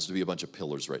just happens to be a bunch of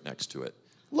pillars right next to it.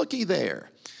 Looky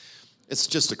there. It's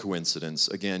just a coincidence.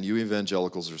 Again, you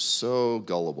evangelicals are so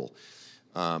gullible.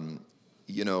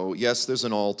 Yes, there's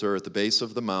an altar at the base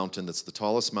of the mountain that's the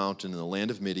tallest mountain in the land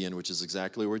of Midian, which is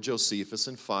exactly where Josephus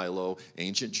and Philo,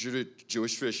 ancient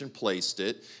Jewish tradition, placed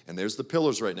it. And there's the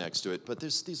pillars right next to it. But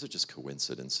these are just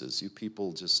coincidences. You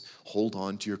people just hold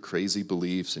on to your crazy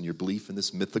beliefs and your belief in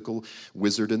this mythical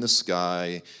wizard in the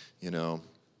sky, And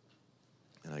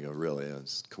I go, really?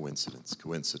 It's coincidence,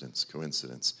 coincidence,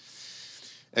 coincidence.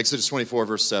 Exodus 24,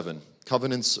 verse 7.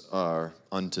 Covenants are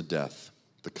unto death.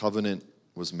 The covenant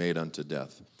was made unto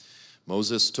death.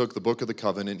 Moses took the book of the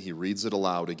covenant, he reads it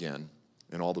aloud again,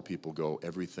 and all the people go,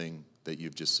 everything that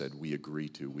you've just said, we agree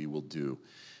to, we will do.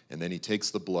 And then he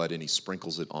takes the blood and he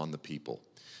sprinkles it on the people.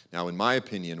 Now, in my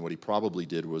opinion, what he probably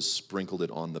did was sprinkled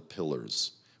it on the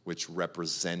pillars, which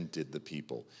represented the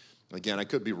people. Again, I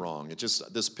could be wrong.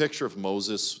 This picture of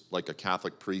Moses, like a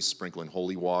Catholic priest sprinkling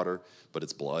holy water, but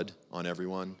it's blood on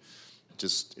everyone.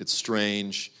 It's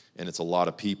strange, and it's a lot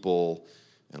of people,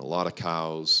 and a lot of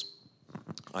cows.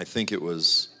 I think it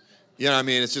was,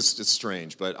 it's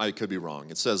strange, but I could be wrong.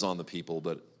 It says on the people,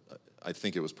 but I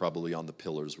think it was probably on the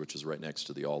pillars, which is right next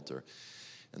to the altar.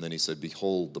 And then he said,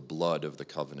 behold the blood of the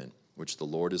covenant, which the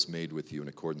Lord has made with you in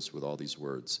accordance with all these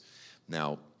words.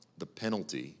 Now, the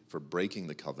penalty for breaking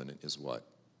the covenant is what?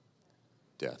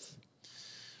 Death.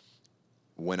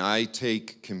 When I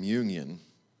take communion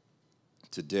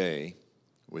today,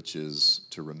 which is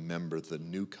to remember the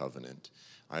new covenant,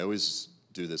 I always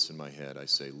do this in my head. I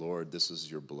say, Lord, this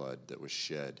is your blood that was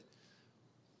shed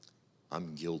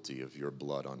I'm guilty of your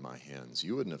blood on my hands.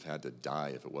 You wouldn't have had to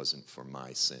die if it wasn't for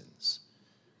my sins.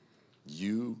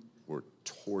 You were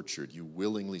tortured. You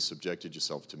willingly subjected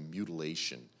yourself to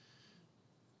mutilation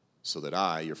so that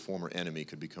I, your former enemy,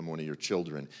 could become one of your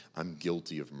children. I'm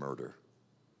guilty of murder.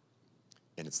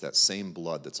 And it's that same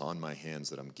blood that's on my hands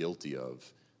that I'm guilty of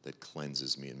that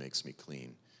cleanses me and makes me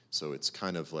clean. So it's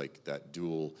kind of like that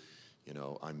dual,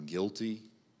 I'm guilty,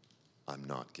 I'm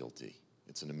not guilty.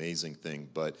 It's an amazing thing.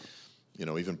 But,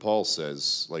 even Paul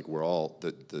says, like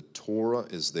the Torah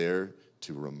is there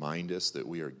to remind us that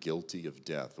we are guilty of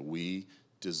death. We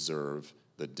deserve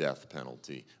the death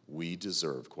penalty. We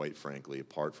deserve, quite frankly,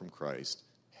 apart from Christ,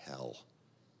 hell.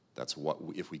 That's what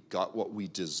if we got what we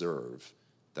deserve,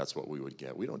 that's what we would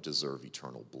get. We don't deserve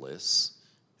eternal bliss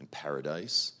and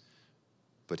paradise,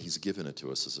 but he's given it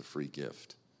to us as a free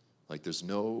gift. Like there's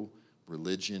no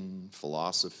religion,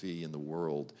 philosophy in the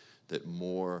world that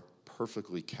more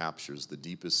perfectly captures the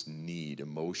deepest need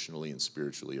emotionally and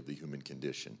spiritually of the human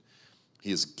condition. He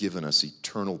has given us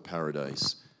eternal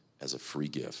paradise as a free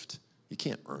gift. You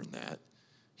can't earn that.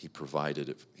 He provided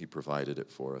it. He provided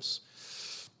it for us.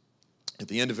 At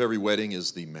the end of every wedding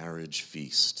is the marriage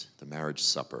feast, the marriage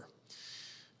supper.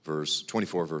 Verse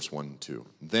 24, verse 1 and 2.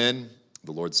 Then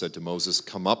the Lord said to Moses,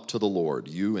 "Come up to the Lord,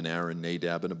 you and Aaron,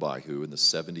 Nadab, and Abihu, and the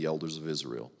 70 elders of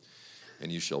Israel,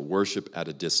 and you shall worship at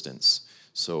a distance."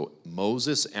 So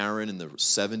Moses, Aaron, and the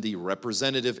 70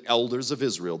 representative elders of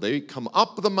Israel, they come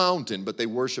up the mountain, but they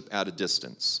worship at a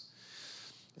distance.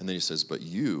 And then he says, "But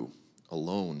you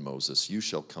alone, Moses, you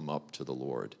shall come up to the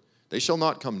Lord. They shall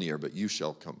not come near, but you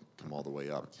shall come all the way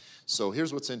up." So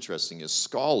here's what's interesting is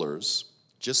scholars,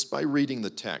 just by reading the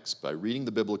text, by reading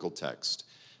the biblical text,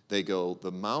 they go,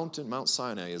 the mountain, Mount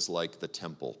Sinai, is like the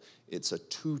temple. It's a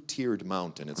two-tiered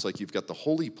mountain. It's like you've got the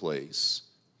holy place,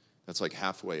 that's like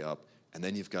halfway up, and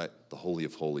then you've got the Holy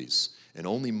of Holies. And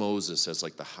only Moses, as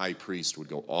like the high priest, would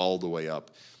go all the way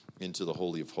up into the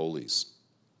Holy of Holies.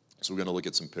 So we're going to look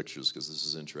at some pictures because this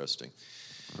is interesting.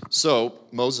 So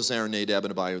Moses, Aaron, Nadab,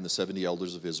 and Abihu, and the 70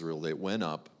 elders of Israel, they went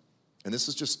up. And this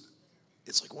is just,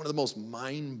 it's like one of the most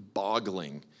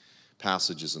mind-boggling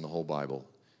passages in the whole Bible.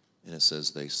 And it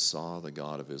says, they saw the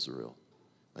God of Israel.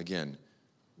 Again,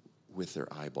 with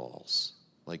their eyeballs.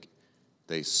 Like,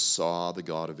 they saw the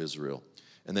God of Israel.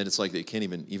 And then it's like they can't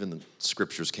even the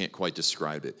scriptures can't quite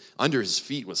describe it. Under his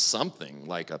feet was something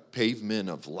like a pavement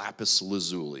of lapis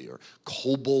lazuli or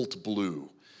cobalt blue,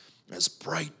 as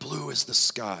bright blue as the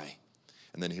sky.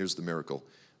 And then here's the miracle.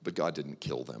 But God didn't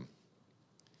kill them.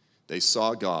 They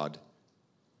saw God,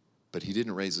 but he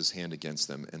didn't raise his hand against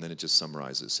them. And then it just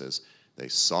summarizes. It says, they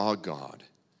saw God,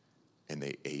 and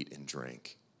they ate and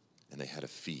drank. And they had a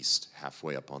feast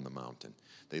halfway up on the mountain.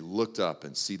 They looked up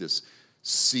and see this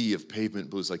sea of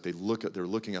pavement blues, like they're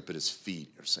looking up at his feet.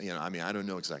 Or saying, I don't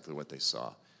know exactly what they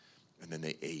saw. And then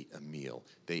they ate a meal.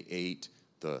 They ate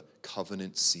the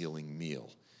covenant-sealing meal.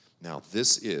 Now,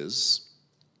 this is,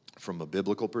 from a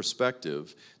biblical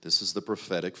perspective, this is the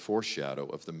prophetic foreshadow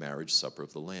of the marriage supper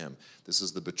of the Lamb. This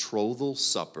is the betrothal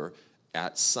supper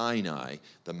at Sinai.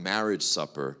 The marriage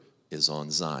supper is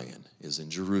on Zion, is in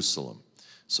Jerusalem.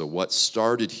 So what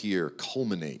started here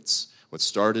culminates. What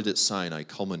started at Sinai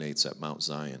culminates at Mount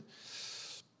Zion.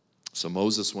 So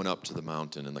Moses went up to the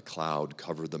mountain, and the cloud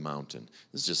covered the mountain.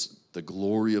 It's just the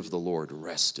glory of the Lord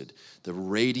rested. The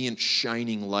radiant,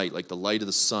 shining light, like the light of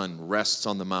the sun, rests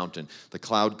on the mountain. The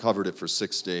cloud covered it for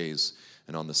 6 days.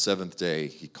 And on the seventh day,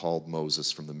 he called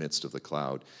Moses from the midst of the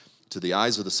cloud. To the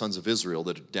eyes of the sons of Israel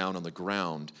that are down on the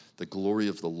ground, the glory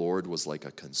of the Lord was like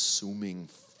a consuming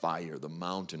fire. The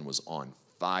mountain was on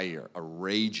fire, a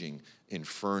raging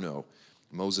inferno.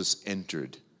 Moses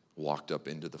walked up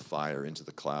into the fire, into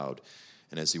the cloud.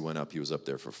 And as he went up, he was up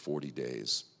there for 40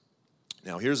 days.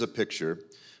 Now, here's a picture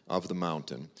of the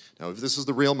mountain. Now, if this is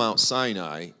the real Mount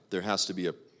Sinai, there has to be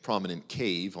a prominent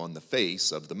cave on the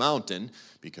face of the mountain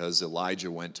because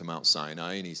Elijah went to Mount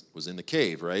Sinai and he was in the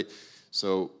cave, right?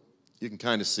 So you can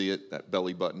kind of see it, that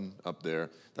belly button up there.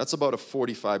 That's about a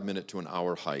 45-minute to an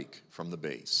hour hike from the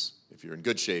base. If you're in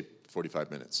good shape,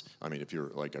 45 minutes. If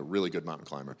you're like a really good mountain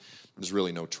climber, there's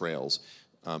really no trails.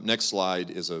 Next slide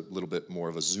is a little bit more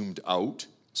of a zoomed out,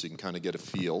 so you can kind of get a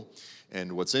feel.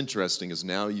 And what's interesting is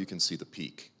now you can see the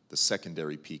peak, the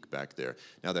secondary peak back there.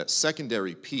 Now that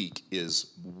secondary peak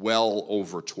is well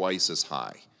over twice as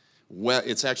high. Well,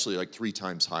 it's actually like 3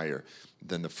 times higher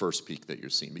than the first peak that you're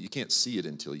seeing, but you can't see it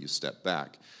until you step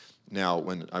back. Now,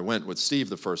 when I went with Steve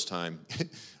the first time,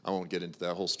 I won't get into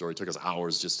that whole story. It took us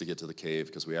hours just to get to the cave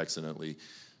because we accidentally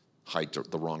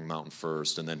hiked the wrong mountain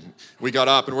first, and then we got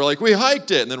up and we're like, we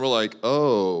hiked it, and then we're like,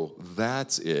 oh,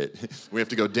 that's it. We have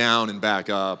to go down and back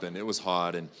up, and it was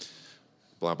hot and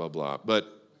blah, blah, blah. But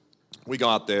we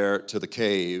got there to the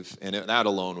cave, and that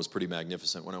alone was pretty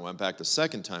magnificent. When I went back the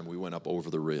second time, we went up over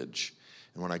the ridge.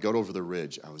 And when I got over the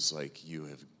ridge, I was like, you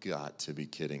have got to be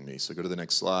kidding me. So go to the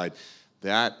next slide.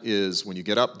 That is, when you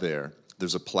get up there,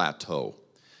 there's a plateau.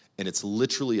 And it's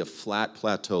literally a flat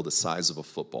plateau the size of a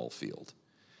football field.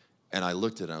 And I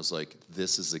looked at it and I was like,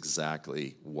 this is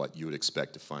exactly what you would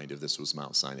expect to find if this was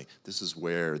Mount Sinai. This is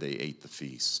where they ate the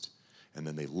feast. And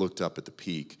then they looked up at the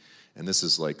peak. And this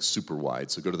is like super wide.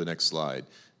 So go to the next slide.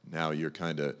 Now you're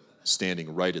kind of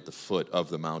standing right at the foot of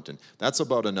the mountain. That's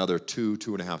about another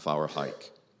 2.5 hour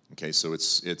hike. Okay, so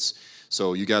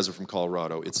so you guys are from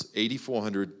Colorado. It's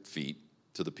 8,400 feet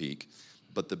to the peak,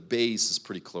 but the base is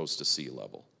pretty close to sea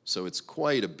level. So it's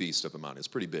quite a beast of a mountain. It's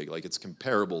pretty big. Like it's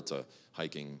comparable to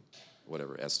hiking,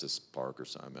 whatever, Estes Park or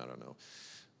something. I don't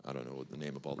know what the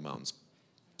name of all the mountains.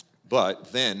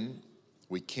 But then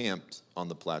we camped on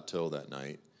the plateau that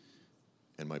night.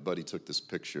 And my buddy took this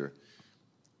picture.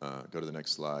 Go to the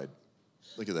next slide.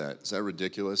 Look at that. Is that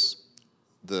ridiculous?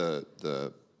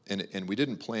 And we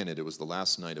didn't plan it. It was the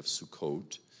last night of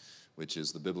Sukkot, which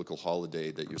is the biblical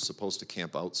holiday that you're supposed to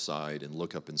camp outside and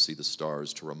look up and see the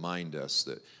stars to remind us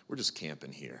that we're just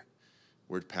camping here.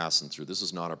 We're passing through. This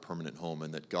is not our permanent home,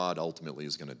 and that God ultimately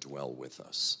is going to dwell with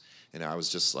us. And I was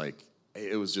just like,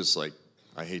 it was just like,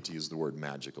 I hate to use the word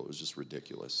magical. It was just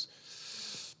ridiculous.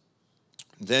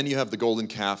 Then you have the golden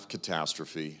calf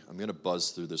catastrophe. I'm going to buzz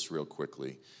through this real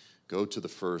quickly. Go to the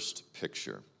first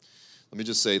picture. Let me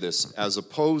just say this. As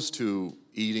opposed to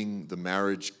eating the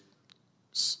marriage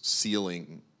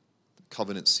sealing,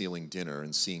 covenant sealing dinner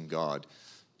and seeing God,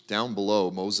 down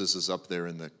below, Moses is up there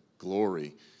in the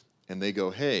glory, and they go,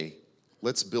 hey,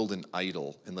 let's build an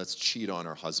idol and let's cheat on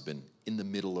our husband in the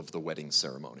middle of the wedding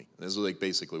ceremony. This is like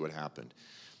basically what happened.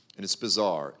 And it's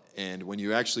bizarre. And when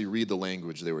you actually read the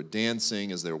language, they were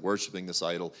dancing as they were worshiping this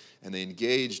idol, and they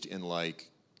engaged in like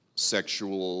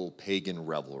sexual pagan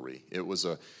revelry. It was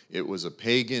a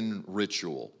pagan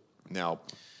ritual. Now,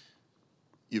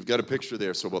 you've got a picture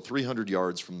there. So about 300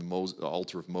 yards from the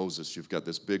altar of Moses, you've got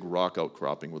this big rock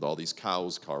outcropping with all these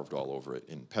cows carved all over it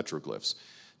in petroglyphs.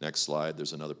 Next slide,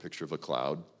 there's another picture of a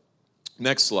cloud.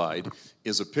 Next slide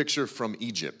is a picture from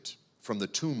Egypt, from the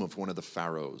tomb of one of the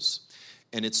pharaohs.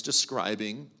 And it's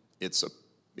describing,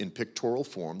 in pictorial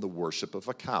form, the worship of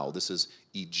a cow. This is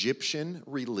Egyptian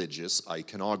religious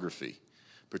iconography,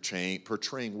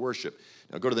 portraying worship.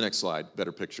 Now go to the next slide,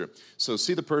 better picture. So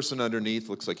see the person underneath,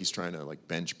 looks like he's trying to like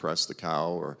bench press the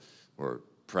cow or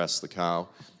press the cow.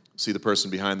 See the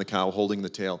person behind the cow holding the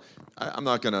tail. I'm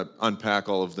not going to unpack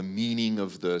all of the meaning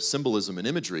of the symbolism and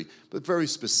imagery, but very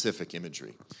specific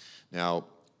imagery. Now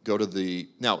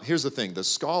here's the thing, the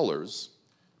scholars.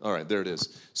 All right, there it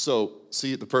is. So,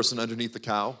 see the person underneath the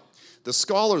cow? The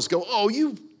scholars go, oh,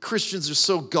 you Christians are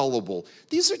so gullible.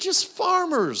 These are just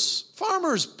farmers.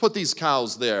 Farmers put these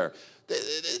cows there. They're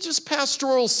just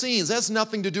pastoral scenes. That has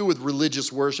nothing to do with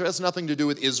religious worship. It has nothing to do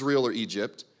with Israel or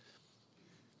Egypt.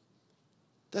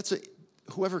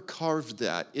 Whoever carved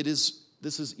that,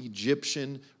 this is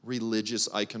Egyptian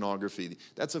religious iconography.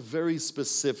 That's a very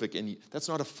specific, and that's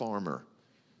not a farmer.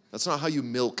 That's not how you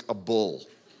milk a bull.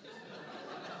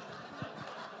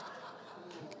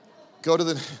 Go to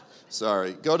the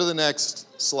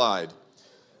next slide.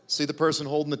 See the person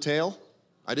holding the tail?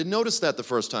 I didn't notice that the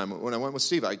first time. When I went with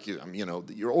Steve,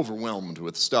 you're overwhelmed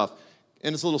with stuff.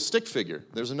 And it's a little stick figure.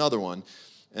 There's another one.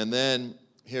 And then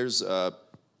here's a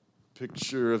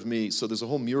picture of me. So there's a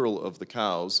whole mural of the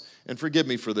cows. And forgive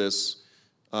me for this,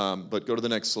 but go to the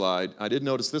next slide. I didn't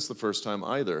notice this the first time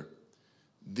either.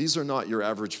 These are not your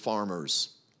average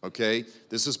farmers, okay?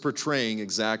 This is portraying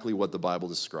exactly what the Bible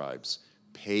describes.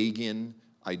 Pagan,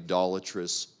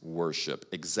 idolatrous worship.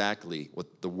 Exactly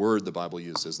what the word the Bible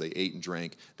uses. They ate and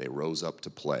drank. They rose up to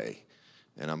play.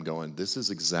 And I'm going, this is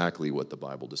exactly what the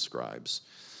Bible describes.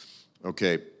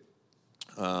 Okay.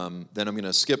 Then I'm going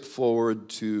to skip forward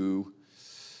to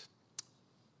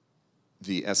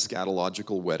the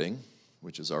eschatological wedding,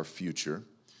 which is our future.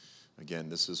 Again,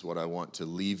 this is what I want to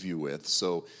leave you with.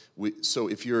 So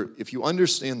if you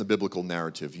understand the biblical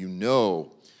narrative, you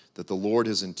know that the Lord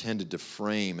has intended to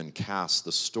frame and cast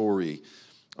the story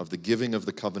of the giving of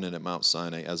the covenant at Mount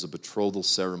Sinai as a betrothal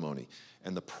ceremony.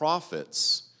 And the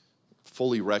prophets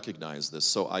fully recognize this.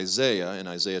 So Isaiah, in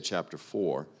Isaiah chapter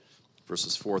 4,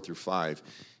 verses 4 through 5,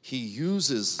 he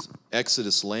uses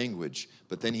Exodus language,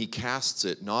 but then he casts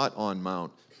it not on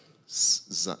Mount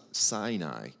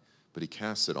Sinai, but he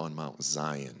casts it on Mount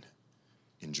Zion.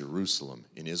 in Jerusalem,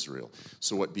 in Israel.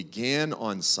 So what began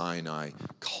on Sinai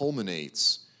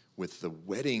culminates with the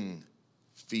wedding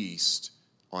feast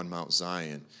on Mount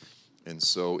Zion. And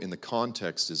so in the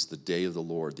context is the day of the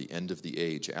Lord, the end of the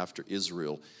age, after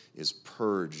Israel is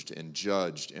purged and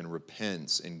judged and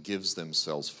repents and gives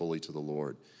themselves fully to the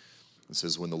Lord. It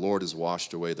says, when the Lord has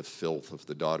washed away the filth of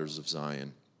the daughters of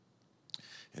Zion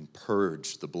and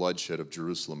purged the bloodshed of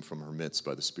Jerusalem from her midst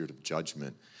by the spirit of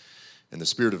judgment and the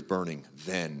spirit of burning,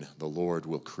 then the Lord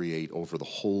will create over the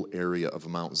whole area of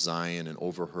Mount Zion and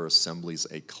over her assemblies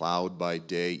a cloud by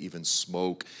day, even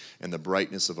smoke, and the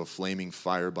brightness of a flaming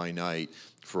fire by night.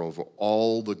 For over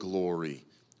all the glory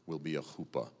will be a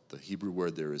chuppah. The Hebrew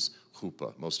word there is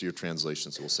chuppah. Most of your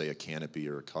translations will say a canopy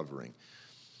or a covering.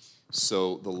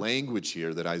 So the language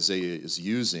here that Isaiah is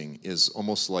using is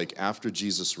almost like after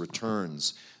Jesus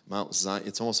returns, Mount Zion,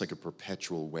 it's almost like a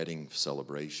perpetual wedding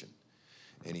celebration.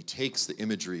 And he takes the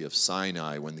imagery of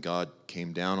Sinai when God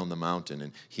came down on the mountain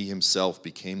and he himself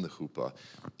became the chuppah.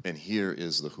 And here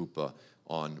is the chuppah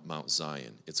on Mount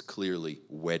Zion. It's clearly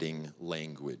wedding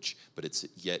language, but it's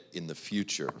yet in the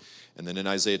future. And then in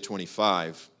Isaiah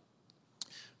 25,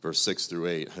 verse 6 through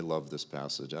 8, I love this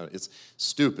passage. It's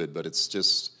stupid, but it's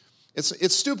just,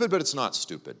 it's stupid, but it's not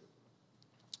stupid.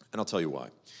 And I'll tell you why.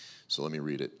 So let me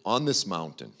read it. On this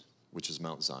mountain, which is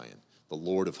Mount Zion, the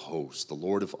Lord of hosts, the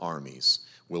Lord of armies,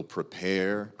 will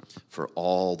prepare for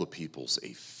all the peoples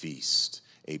a feast,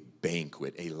 a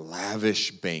banquet, a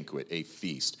lavish banquet, a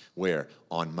feast. Where?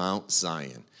 On Mount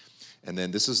Zion. And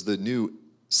then this is the new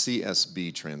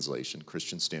CSB translation,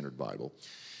 Christian Standard Bible.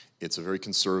 It's a very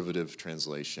conservative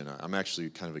translation. I'm actually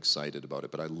kind of excited about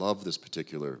it, but I love this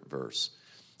particular verse.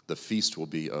 The feast will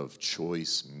be of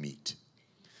choice meat,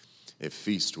 a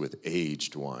feast with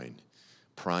aged wine,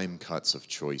 prime cuts of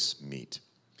choice meat.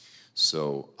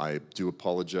 So I do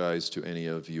apologize to any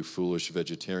of you foolish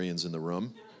vegetarians in the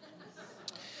room.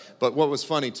 But what was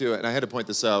funny too, and I had to point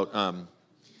this out,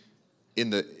 in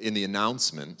the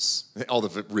announcements,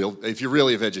 if you're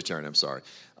really a vegetarian, I'm sorry,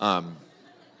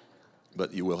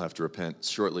 but you will have to repent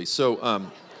shortly. So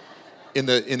in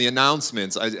the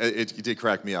announcements, it did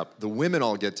crack me up. The women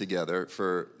all get together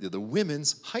for the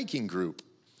women's hiking group,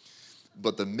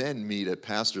 but the men meet at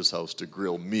pastor's house to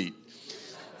grill meat,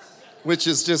 which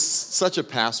is just such a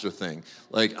pastor thing.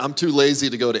 Like, I'm too lazy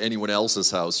to go to anyone else's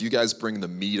house. You guys bring the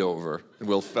meat over, and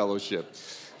we'll fellowship.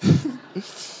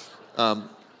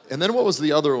 And then what was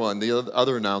the other one, the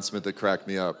other announcement that cracked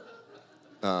me up?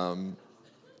 There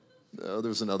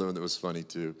was another one that was funny,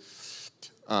 too.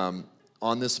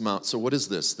 On this mount, so what is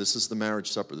this? This is the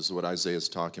marriage supper. This is what Isaiah is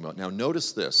talking about. Now,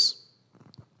 notice this.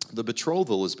 The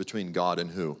betrothal is between God and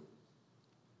who?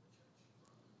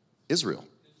 Israel,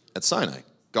 at Sinai.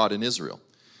 God and Israel.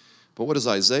 But what does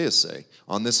Isaiah say?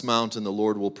 On this mountain the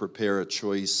Lord will prepare a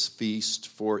choice feast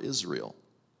for Israel,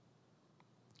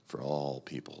 for all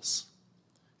peoples.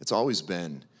 It's always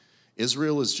been.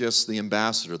 Israel is just the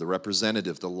ambassador, the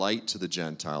representative, the light to the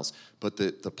Gentiles. But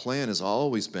the plan has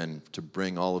always been to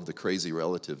bring all of the crazy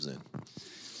relatives in.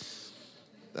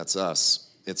 That's us.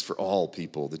 It's for all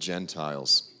people, the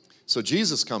Gentiles. So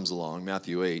Jesus comes along,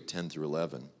 Matthew 8, 10 through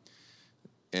 11,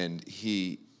 and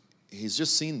he's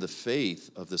just seen the faith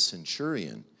of the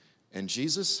centurion. And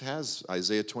Jesus has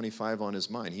Isaiah 25 on his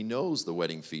mind. He knows the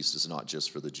wedding feast is not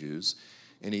just for the Jews.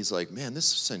 And he's like, man, this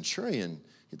centurion,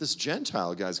 this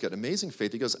Gentile guy's got amazing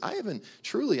faith. He goes, I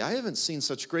haven't seen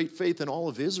such great faith in all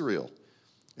of Israel.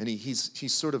 And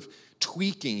he's sort of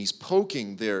tweaking, he's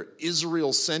poking their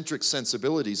Israel-centric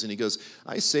sensibilities. And he goes,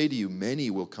 I say to you, many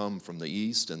will come from the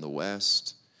east and the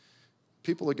west.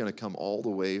 People are going to come all the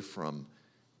way from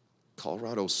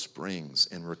Colorado Springs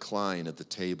and recline at the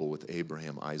table with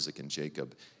Abraham, Isaac, and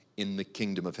Jacob in the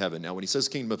kingdom of heaven. Now, when he says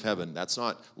kingdom of heaven, that's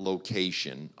not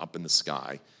location up in the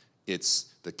sky.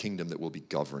 It's the kingdom that will be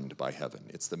governed by heaven.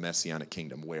 It's the Messianic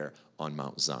kingdom. Where? On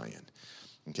Mount Zion.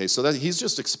 Okay, so he's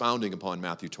just expounding upon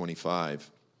Matthew 25.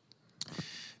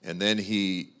 And then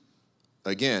he,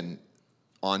 again,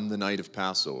 on the night of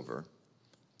Passover,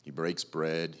 he breaks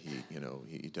bread,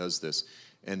 he does this.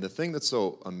 And the thing that's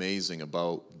so amazing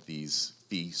about these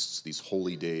feasts, these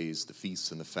holy days, the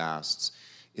feasts and the fasts,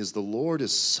 is the Lord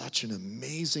is such an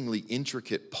amazingly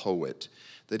intricate poet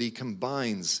that he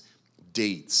combines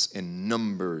dates and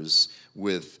numbers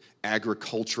with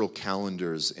agricultural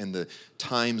calendars and the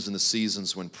times and the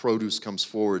seasons when produce comes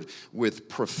forward with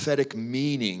prophetic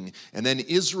meaning, and then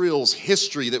Israel's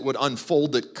history that would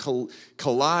unfold that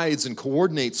collides and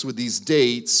coordinates with these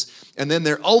dates, and then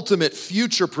their ultimate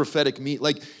future prophetic meaning.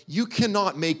 Like, you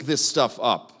cannot make this stuff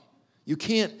up. You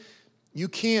can't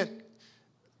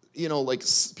like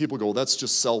people go, that's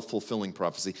just self-fulfilling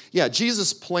prophecy. Yeah,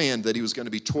 Jesus planned that he was going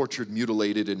to be tortured,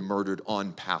 mutilated, and murdered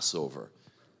on Passover.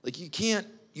 Like you can't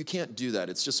do that.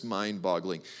 It's just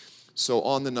mind-boggling. So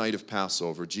on the night of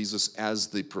Passover, Jesus, as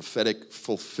the prophetic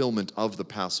fulfillment of the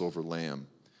Passover lamb,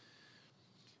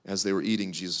 as they were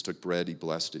eating, Jesus took bread, he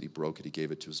blessed it, he broke it, he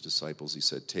gave it to his disciples. He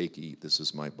said, take, eat, this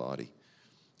is my body.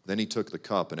 Then he took the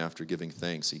cup, and after giving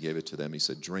thanks, he gave it to them. He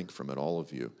said, drink from it, all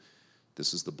of you.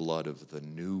 This is the blood of the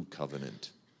new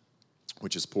covenant,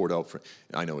 which is poured out for,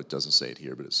 I know it doesn't say it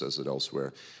here, but it says it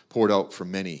elsewhere, poured out for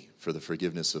many for the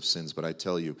forgiveness of sins. But I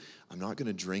tell you, I'm not going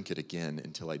to drink it again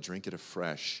until I drink it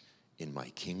afresh in my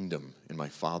kingdom, in my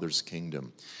Father's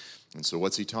kingdom. And so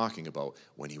what's he talking about?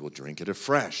 When he will drink it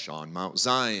afresh on Mount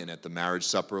Zion at the marriage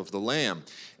supper of the Lamb.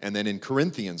 And then in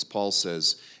Corinthians, Paul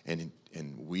says, and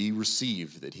we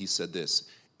receive that he said this,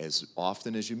 as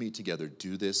often as you meet together,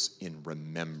 do this in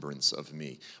remembrance of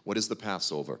me. What is the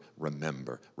Passover?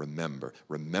 Remember, remember,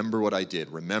 remember what I did.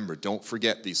 Remember, don't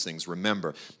forget these things.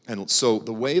 Remember. And so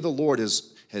the way the Lord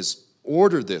has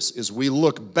ordered this is we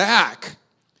look back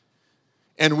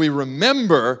and we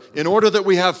remember in order that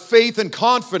we have faith and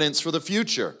confidence for the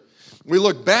future. We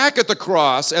look back at the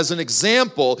cross as an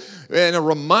example and a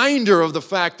reminder of the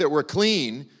fact that we're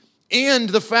clean and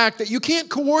the fact that you can't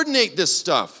coordinate this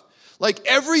stuff. Like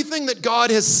everything that God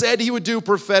has said he would do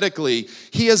prophetically,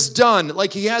 he has done.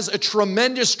 Like he has a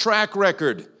tremendous track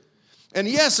record. And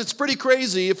yes, it's pretty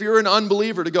crazy if you're an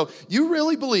unbeliever to go, you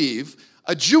really believe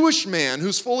a Jewish man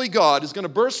who's fully God is going to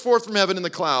burst forth from heaven in the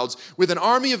clouds with an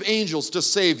army of angels to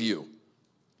save you?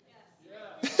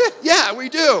 Yes. Yeah, we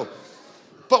do.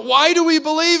 But why do we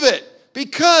believe it?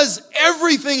 Because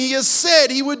everything he has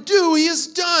said he would do, he has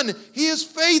done. He is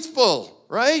faithful,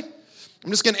 right? I'm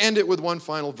just going to end it with one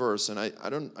final verse, and I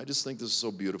just think this is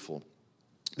so beautiful.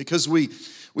 Because we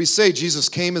say Jesus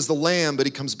came as the lamb, but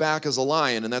he comes back as a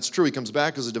lion, and that's true. He comes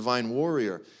back as a divine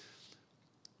warrior.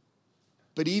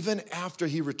 But even after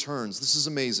he returns, this is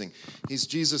amazing. He's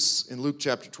Jesus in Luke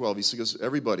chapter 12. He says,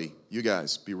 everybody, you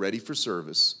guys, be ready for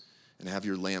service and have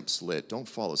your lamps lit. Don't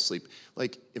fall asleep.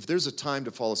 Like, if there's a time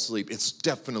to fall asleep, it's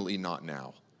definitely not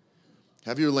now.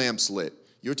 Have your lamps lit.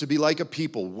 You're to be like a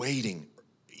people waiting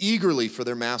eagerly for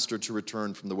their master to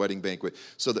return from the wedding banquet,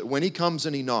 so that when he comes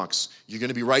and he knocks, you're going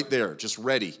to be right there, just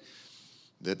ready,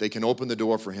 that they can open the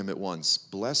door for him at once.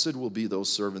 Blessed will be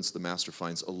those servants the master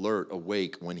finds alert,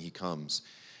 awake when he comes.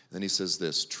 And then he says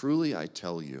this, truly I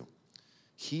tell you,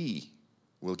 he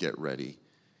will get ready.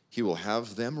 He will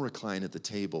have them recline at the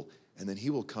table, and then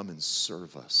he will come and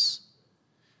serve us.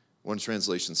 One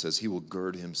translation says he will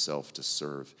gird himself to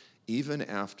serve. Even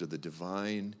after the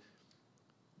divine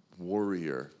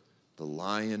warrior, the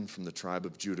lion from the tribe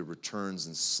of Judah, returns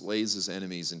and slays his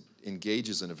enemies and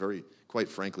engages in a very, quite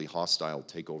frankly, hostile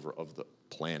takeover of the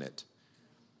planet.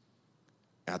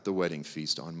 At the wedding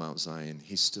feast on Mount Zion,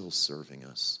 he's still serving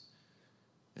us.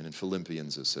 And in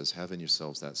Philippians it says, have in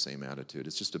yourselves that same attitude.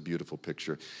 It's just a beautiful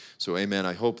picture. So amen.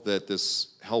 I hope that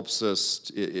this helps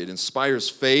us. It inspires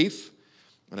faith,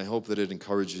 and I hope that it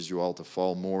encourages you all to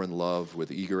fall more in love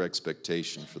with eager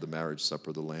expectation for the marriage supper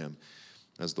of the Lamb.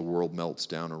 As the world melts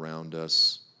down around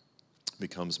us,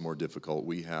 becomes more difficult,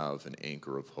 we have an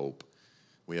anchor of hope.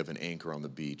 We have an anchor on the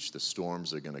beach. The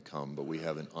storms are going to come, but we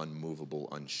have an unmovable,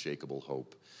 unshakable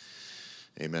hope.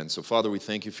 Amen. So, Father, we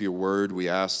thank you for your word. We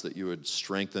ask that you would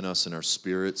strengthen us in our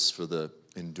spirits for the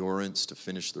endurance to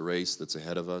finish the race that's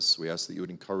ahead of us. We ask that you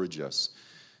would encourage us,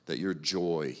 that your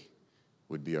joy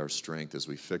would be our strength as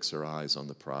we fix our eyes on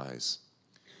the prize.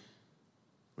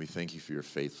 We thank you for your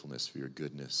faithfulness, for your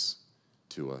goodness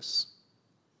to us.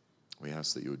 We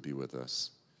ask that you would be with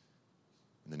us.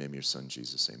 In the name of your Son,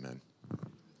 Jesus, amen.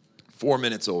 4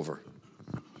 minutes over.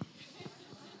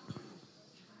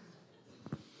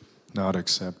 Not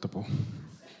acceptable.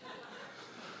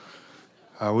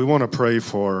 We want to pray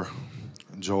for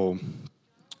Joel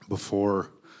before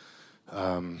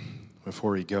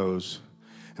he goes.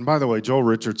 And by the way, Joel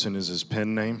Richardson is his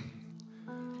pen name.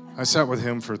 I sat with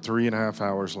him for 3.5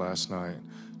 hours last night,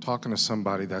 talking to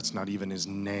somebody that's not even his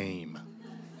name.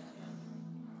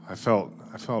 I felt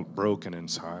broken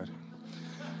inside.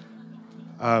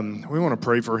 We want to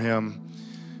pray for him.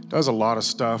 Does a lot of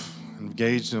stuff,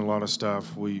 engaged in a lot of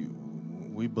stuff. We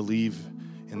believe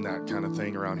in that kind of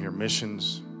thing around here.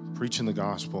 Missions, preaching the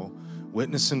gospel,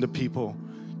 witnessing to people,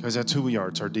 because that's who we are.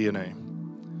 It's our DNA.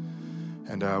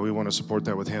 And we want to support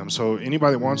that with him. So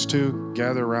anybody that wants to,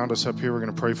 gather around us up here. We're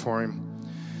going to pray for him.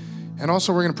 And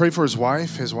also we're going to pray for his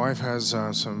wife. His wife has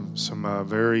some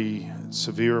very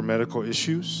severe medical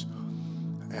issues.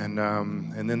 And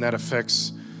then that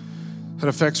affects that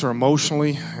affects her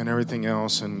emotionally and everything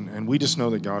else. And we just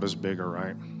know that God is bigger,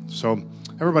 right? So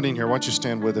everybody in here, why don't you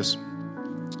stand with us?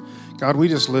 God, we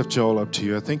just lift Joel up to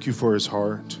you. I thank you for his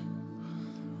heart.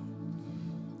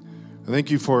 I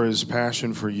thank you for his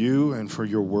passion for you and for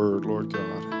your word, Lord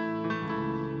God.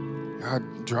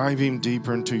 God, drive him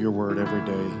deeper into your word every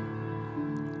day.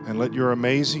 And let your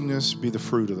amazingness be the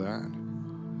fruit of that.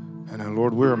 And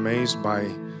Lord, we're amazed by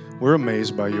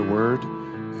your word,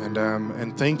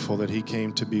 and thankful that he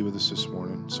came to be with us this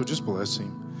morning. So just bless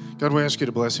him. God, we ask you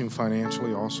to bless him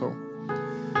financially also.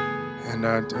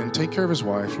 And take care of his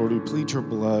wife. Lord, we plead your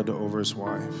blood over his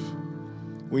wife.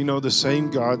 We know the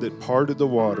same God that parted the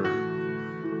water,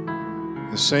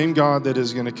 the same God that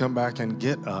is going to come back and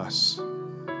get us,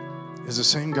 is the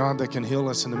same God that can heal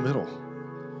us in the middle.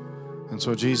 And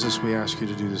so, Jesus, we ask you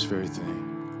to do this very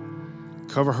thing.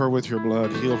 Cover her with your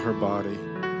blood, heal her body.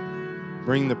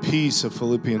 Bring the peace of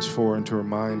Philippians 4 into her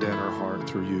mind and her heart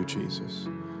through you, Jesus.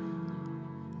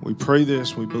 We pray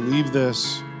this, we believe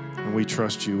this, and we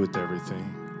trust you with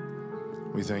everything.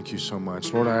 We thank you so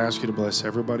much. Lord, I ask you to bless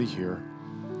everybody here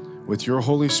with your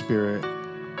Holy Spirit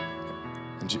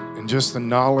and just the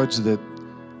knowledge that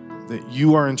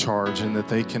you are in charge and that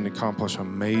they can accomplish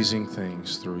amazing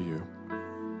things through you.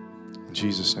 In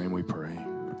Jesus' name we pray.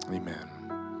 Amen.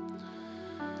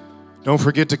 Don't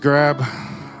forget to grab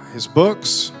his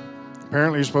books.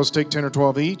 Apparently you're supposed to take 10 or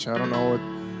 12 each. I don't know what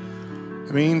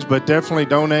it means, but definitely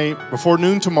donate. Before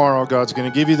noon tomorrow, God's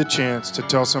going to give you the chance to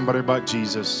tell somebody about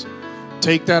Jesus.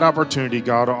 Take that opportunity.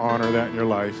 God will honor that in your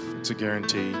life. It's a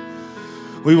guarantee.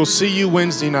 We will see you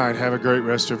Wednesday night. Have a great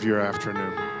rest of your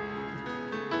afternoon.